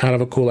thought it was a kind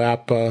of a cool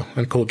app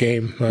and cool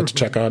game to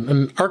check out.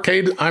 And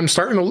Arcade, I'm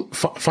starting to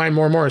find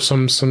more and more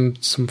some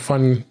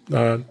fun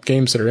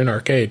games that are in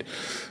Arcade.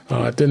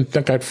 I didn't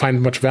think I'd find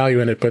much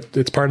value in it, but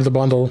it's part of the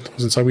bundle.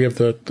 Since we have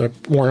the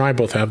Warren and I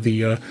both have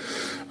the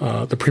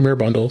Premier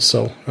bundle,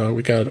 so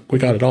we got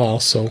it all.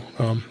 So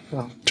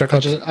check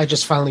out. I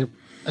just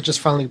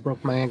finally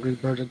broke my Angry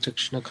Bird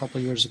addiction a couple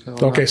of years ago.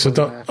 Okay, so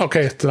then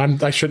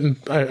I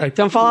shouldn't. I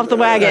don't fall off the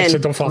wagon. I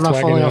said don't fall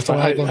off the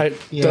wagon. I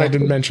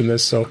didn't mention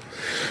this, so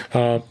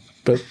but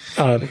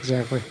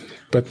exactly.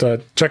 But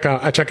check it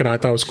out. I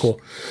thought it was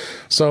cool.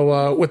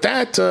 So with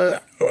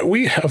that,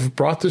 we have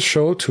brought this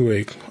show to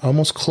a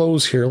almost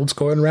close here. Let's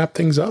go ahead and wrap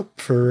things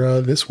up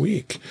for this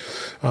week.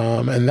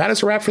 And that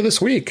is a wrap for this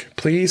week.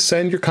 Please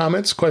send your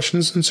comments,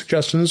 questions, and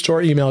suggestions to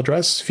our email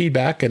address,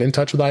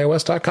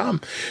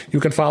 feedback@intouchwithios.com. You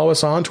can follow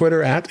us on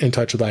Twitter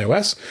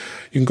 @intouchwithios.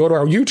 You can go to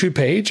our YouTube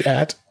page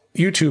at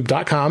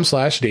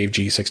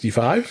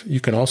youtube.com/DaveG65. You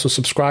can also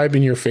subscribe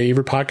in your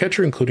favorite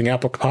podcatcher, including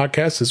Apple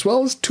Podcasts, as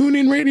well as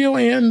TuneIn Radio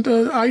and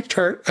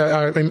iHeart.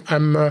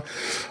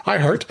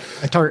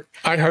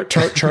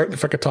 iHeart,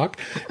 if I could talk,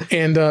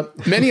 and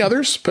many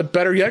others. But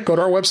better yet, go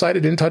to our website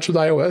at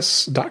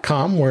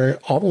intouchwithios.com, where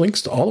all the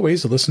links to all the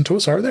ways to listen to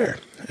us are there.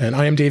 And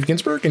I am Dave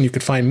Ginsburg, and you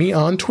can find me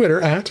on Twitter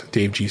at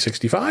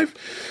DaveG65.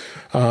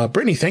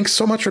 Brittany, thanks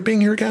so much for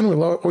being here again. We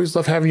always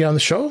love having you on the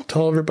show.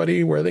 Tell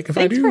everybody where they can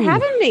find you. Thanks for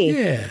having me.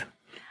 Yeah.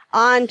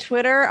 On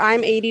Twitter,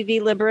 I'm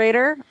ADD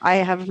Liberator. I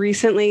have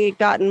recently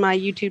gotten my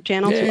YouTube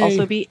channel to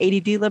also be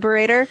ADD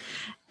Liberator.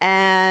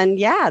 And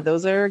yeah,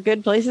 those are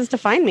good places to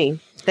find me.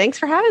 Thanks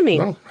for having me.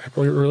 Well,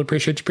 I really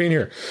appreciate you being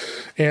here.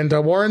 And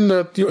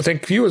Warren,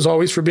 thank you as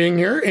always for being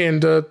here.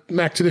 And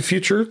Back to the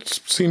Future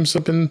seems to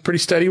have been pretty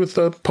steady with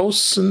the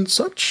posts and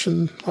such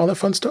and all that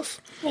fun stuff.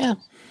 Yeah.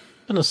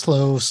 Been a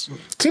slow.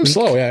 Seems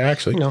slow, yeah,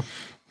 actually.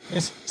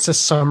 It's a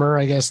summer,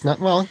 I guess.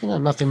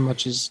 Nothing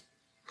much is.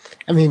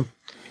 I mean,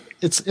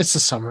 it's a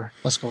summer.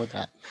 Let's go with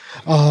that.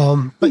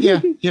 But yeah,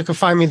 you can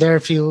find me there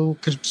if you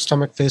could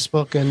stomach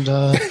Facebook. And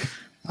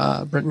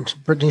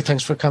Brittany,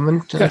 thanks for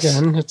coming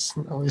again. It's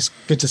always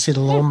good to see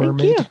the Little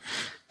Mermaid.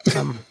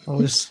 I'm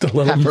always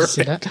happy to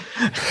see that.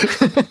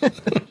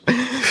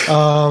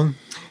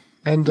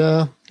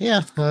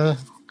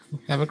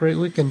 Have a great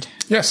weekend.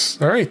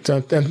 Yes. All right.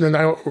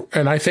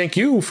 And I thank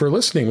you for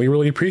listening. We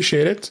really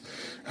appreciate it.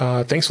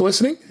 Thanks for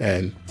listening,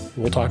 and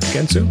we'll talk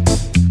again soon.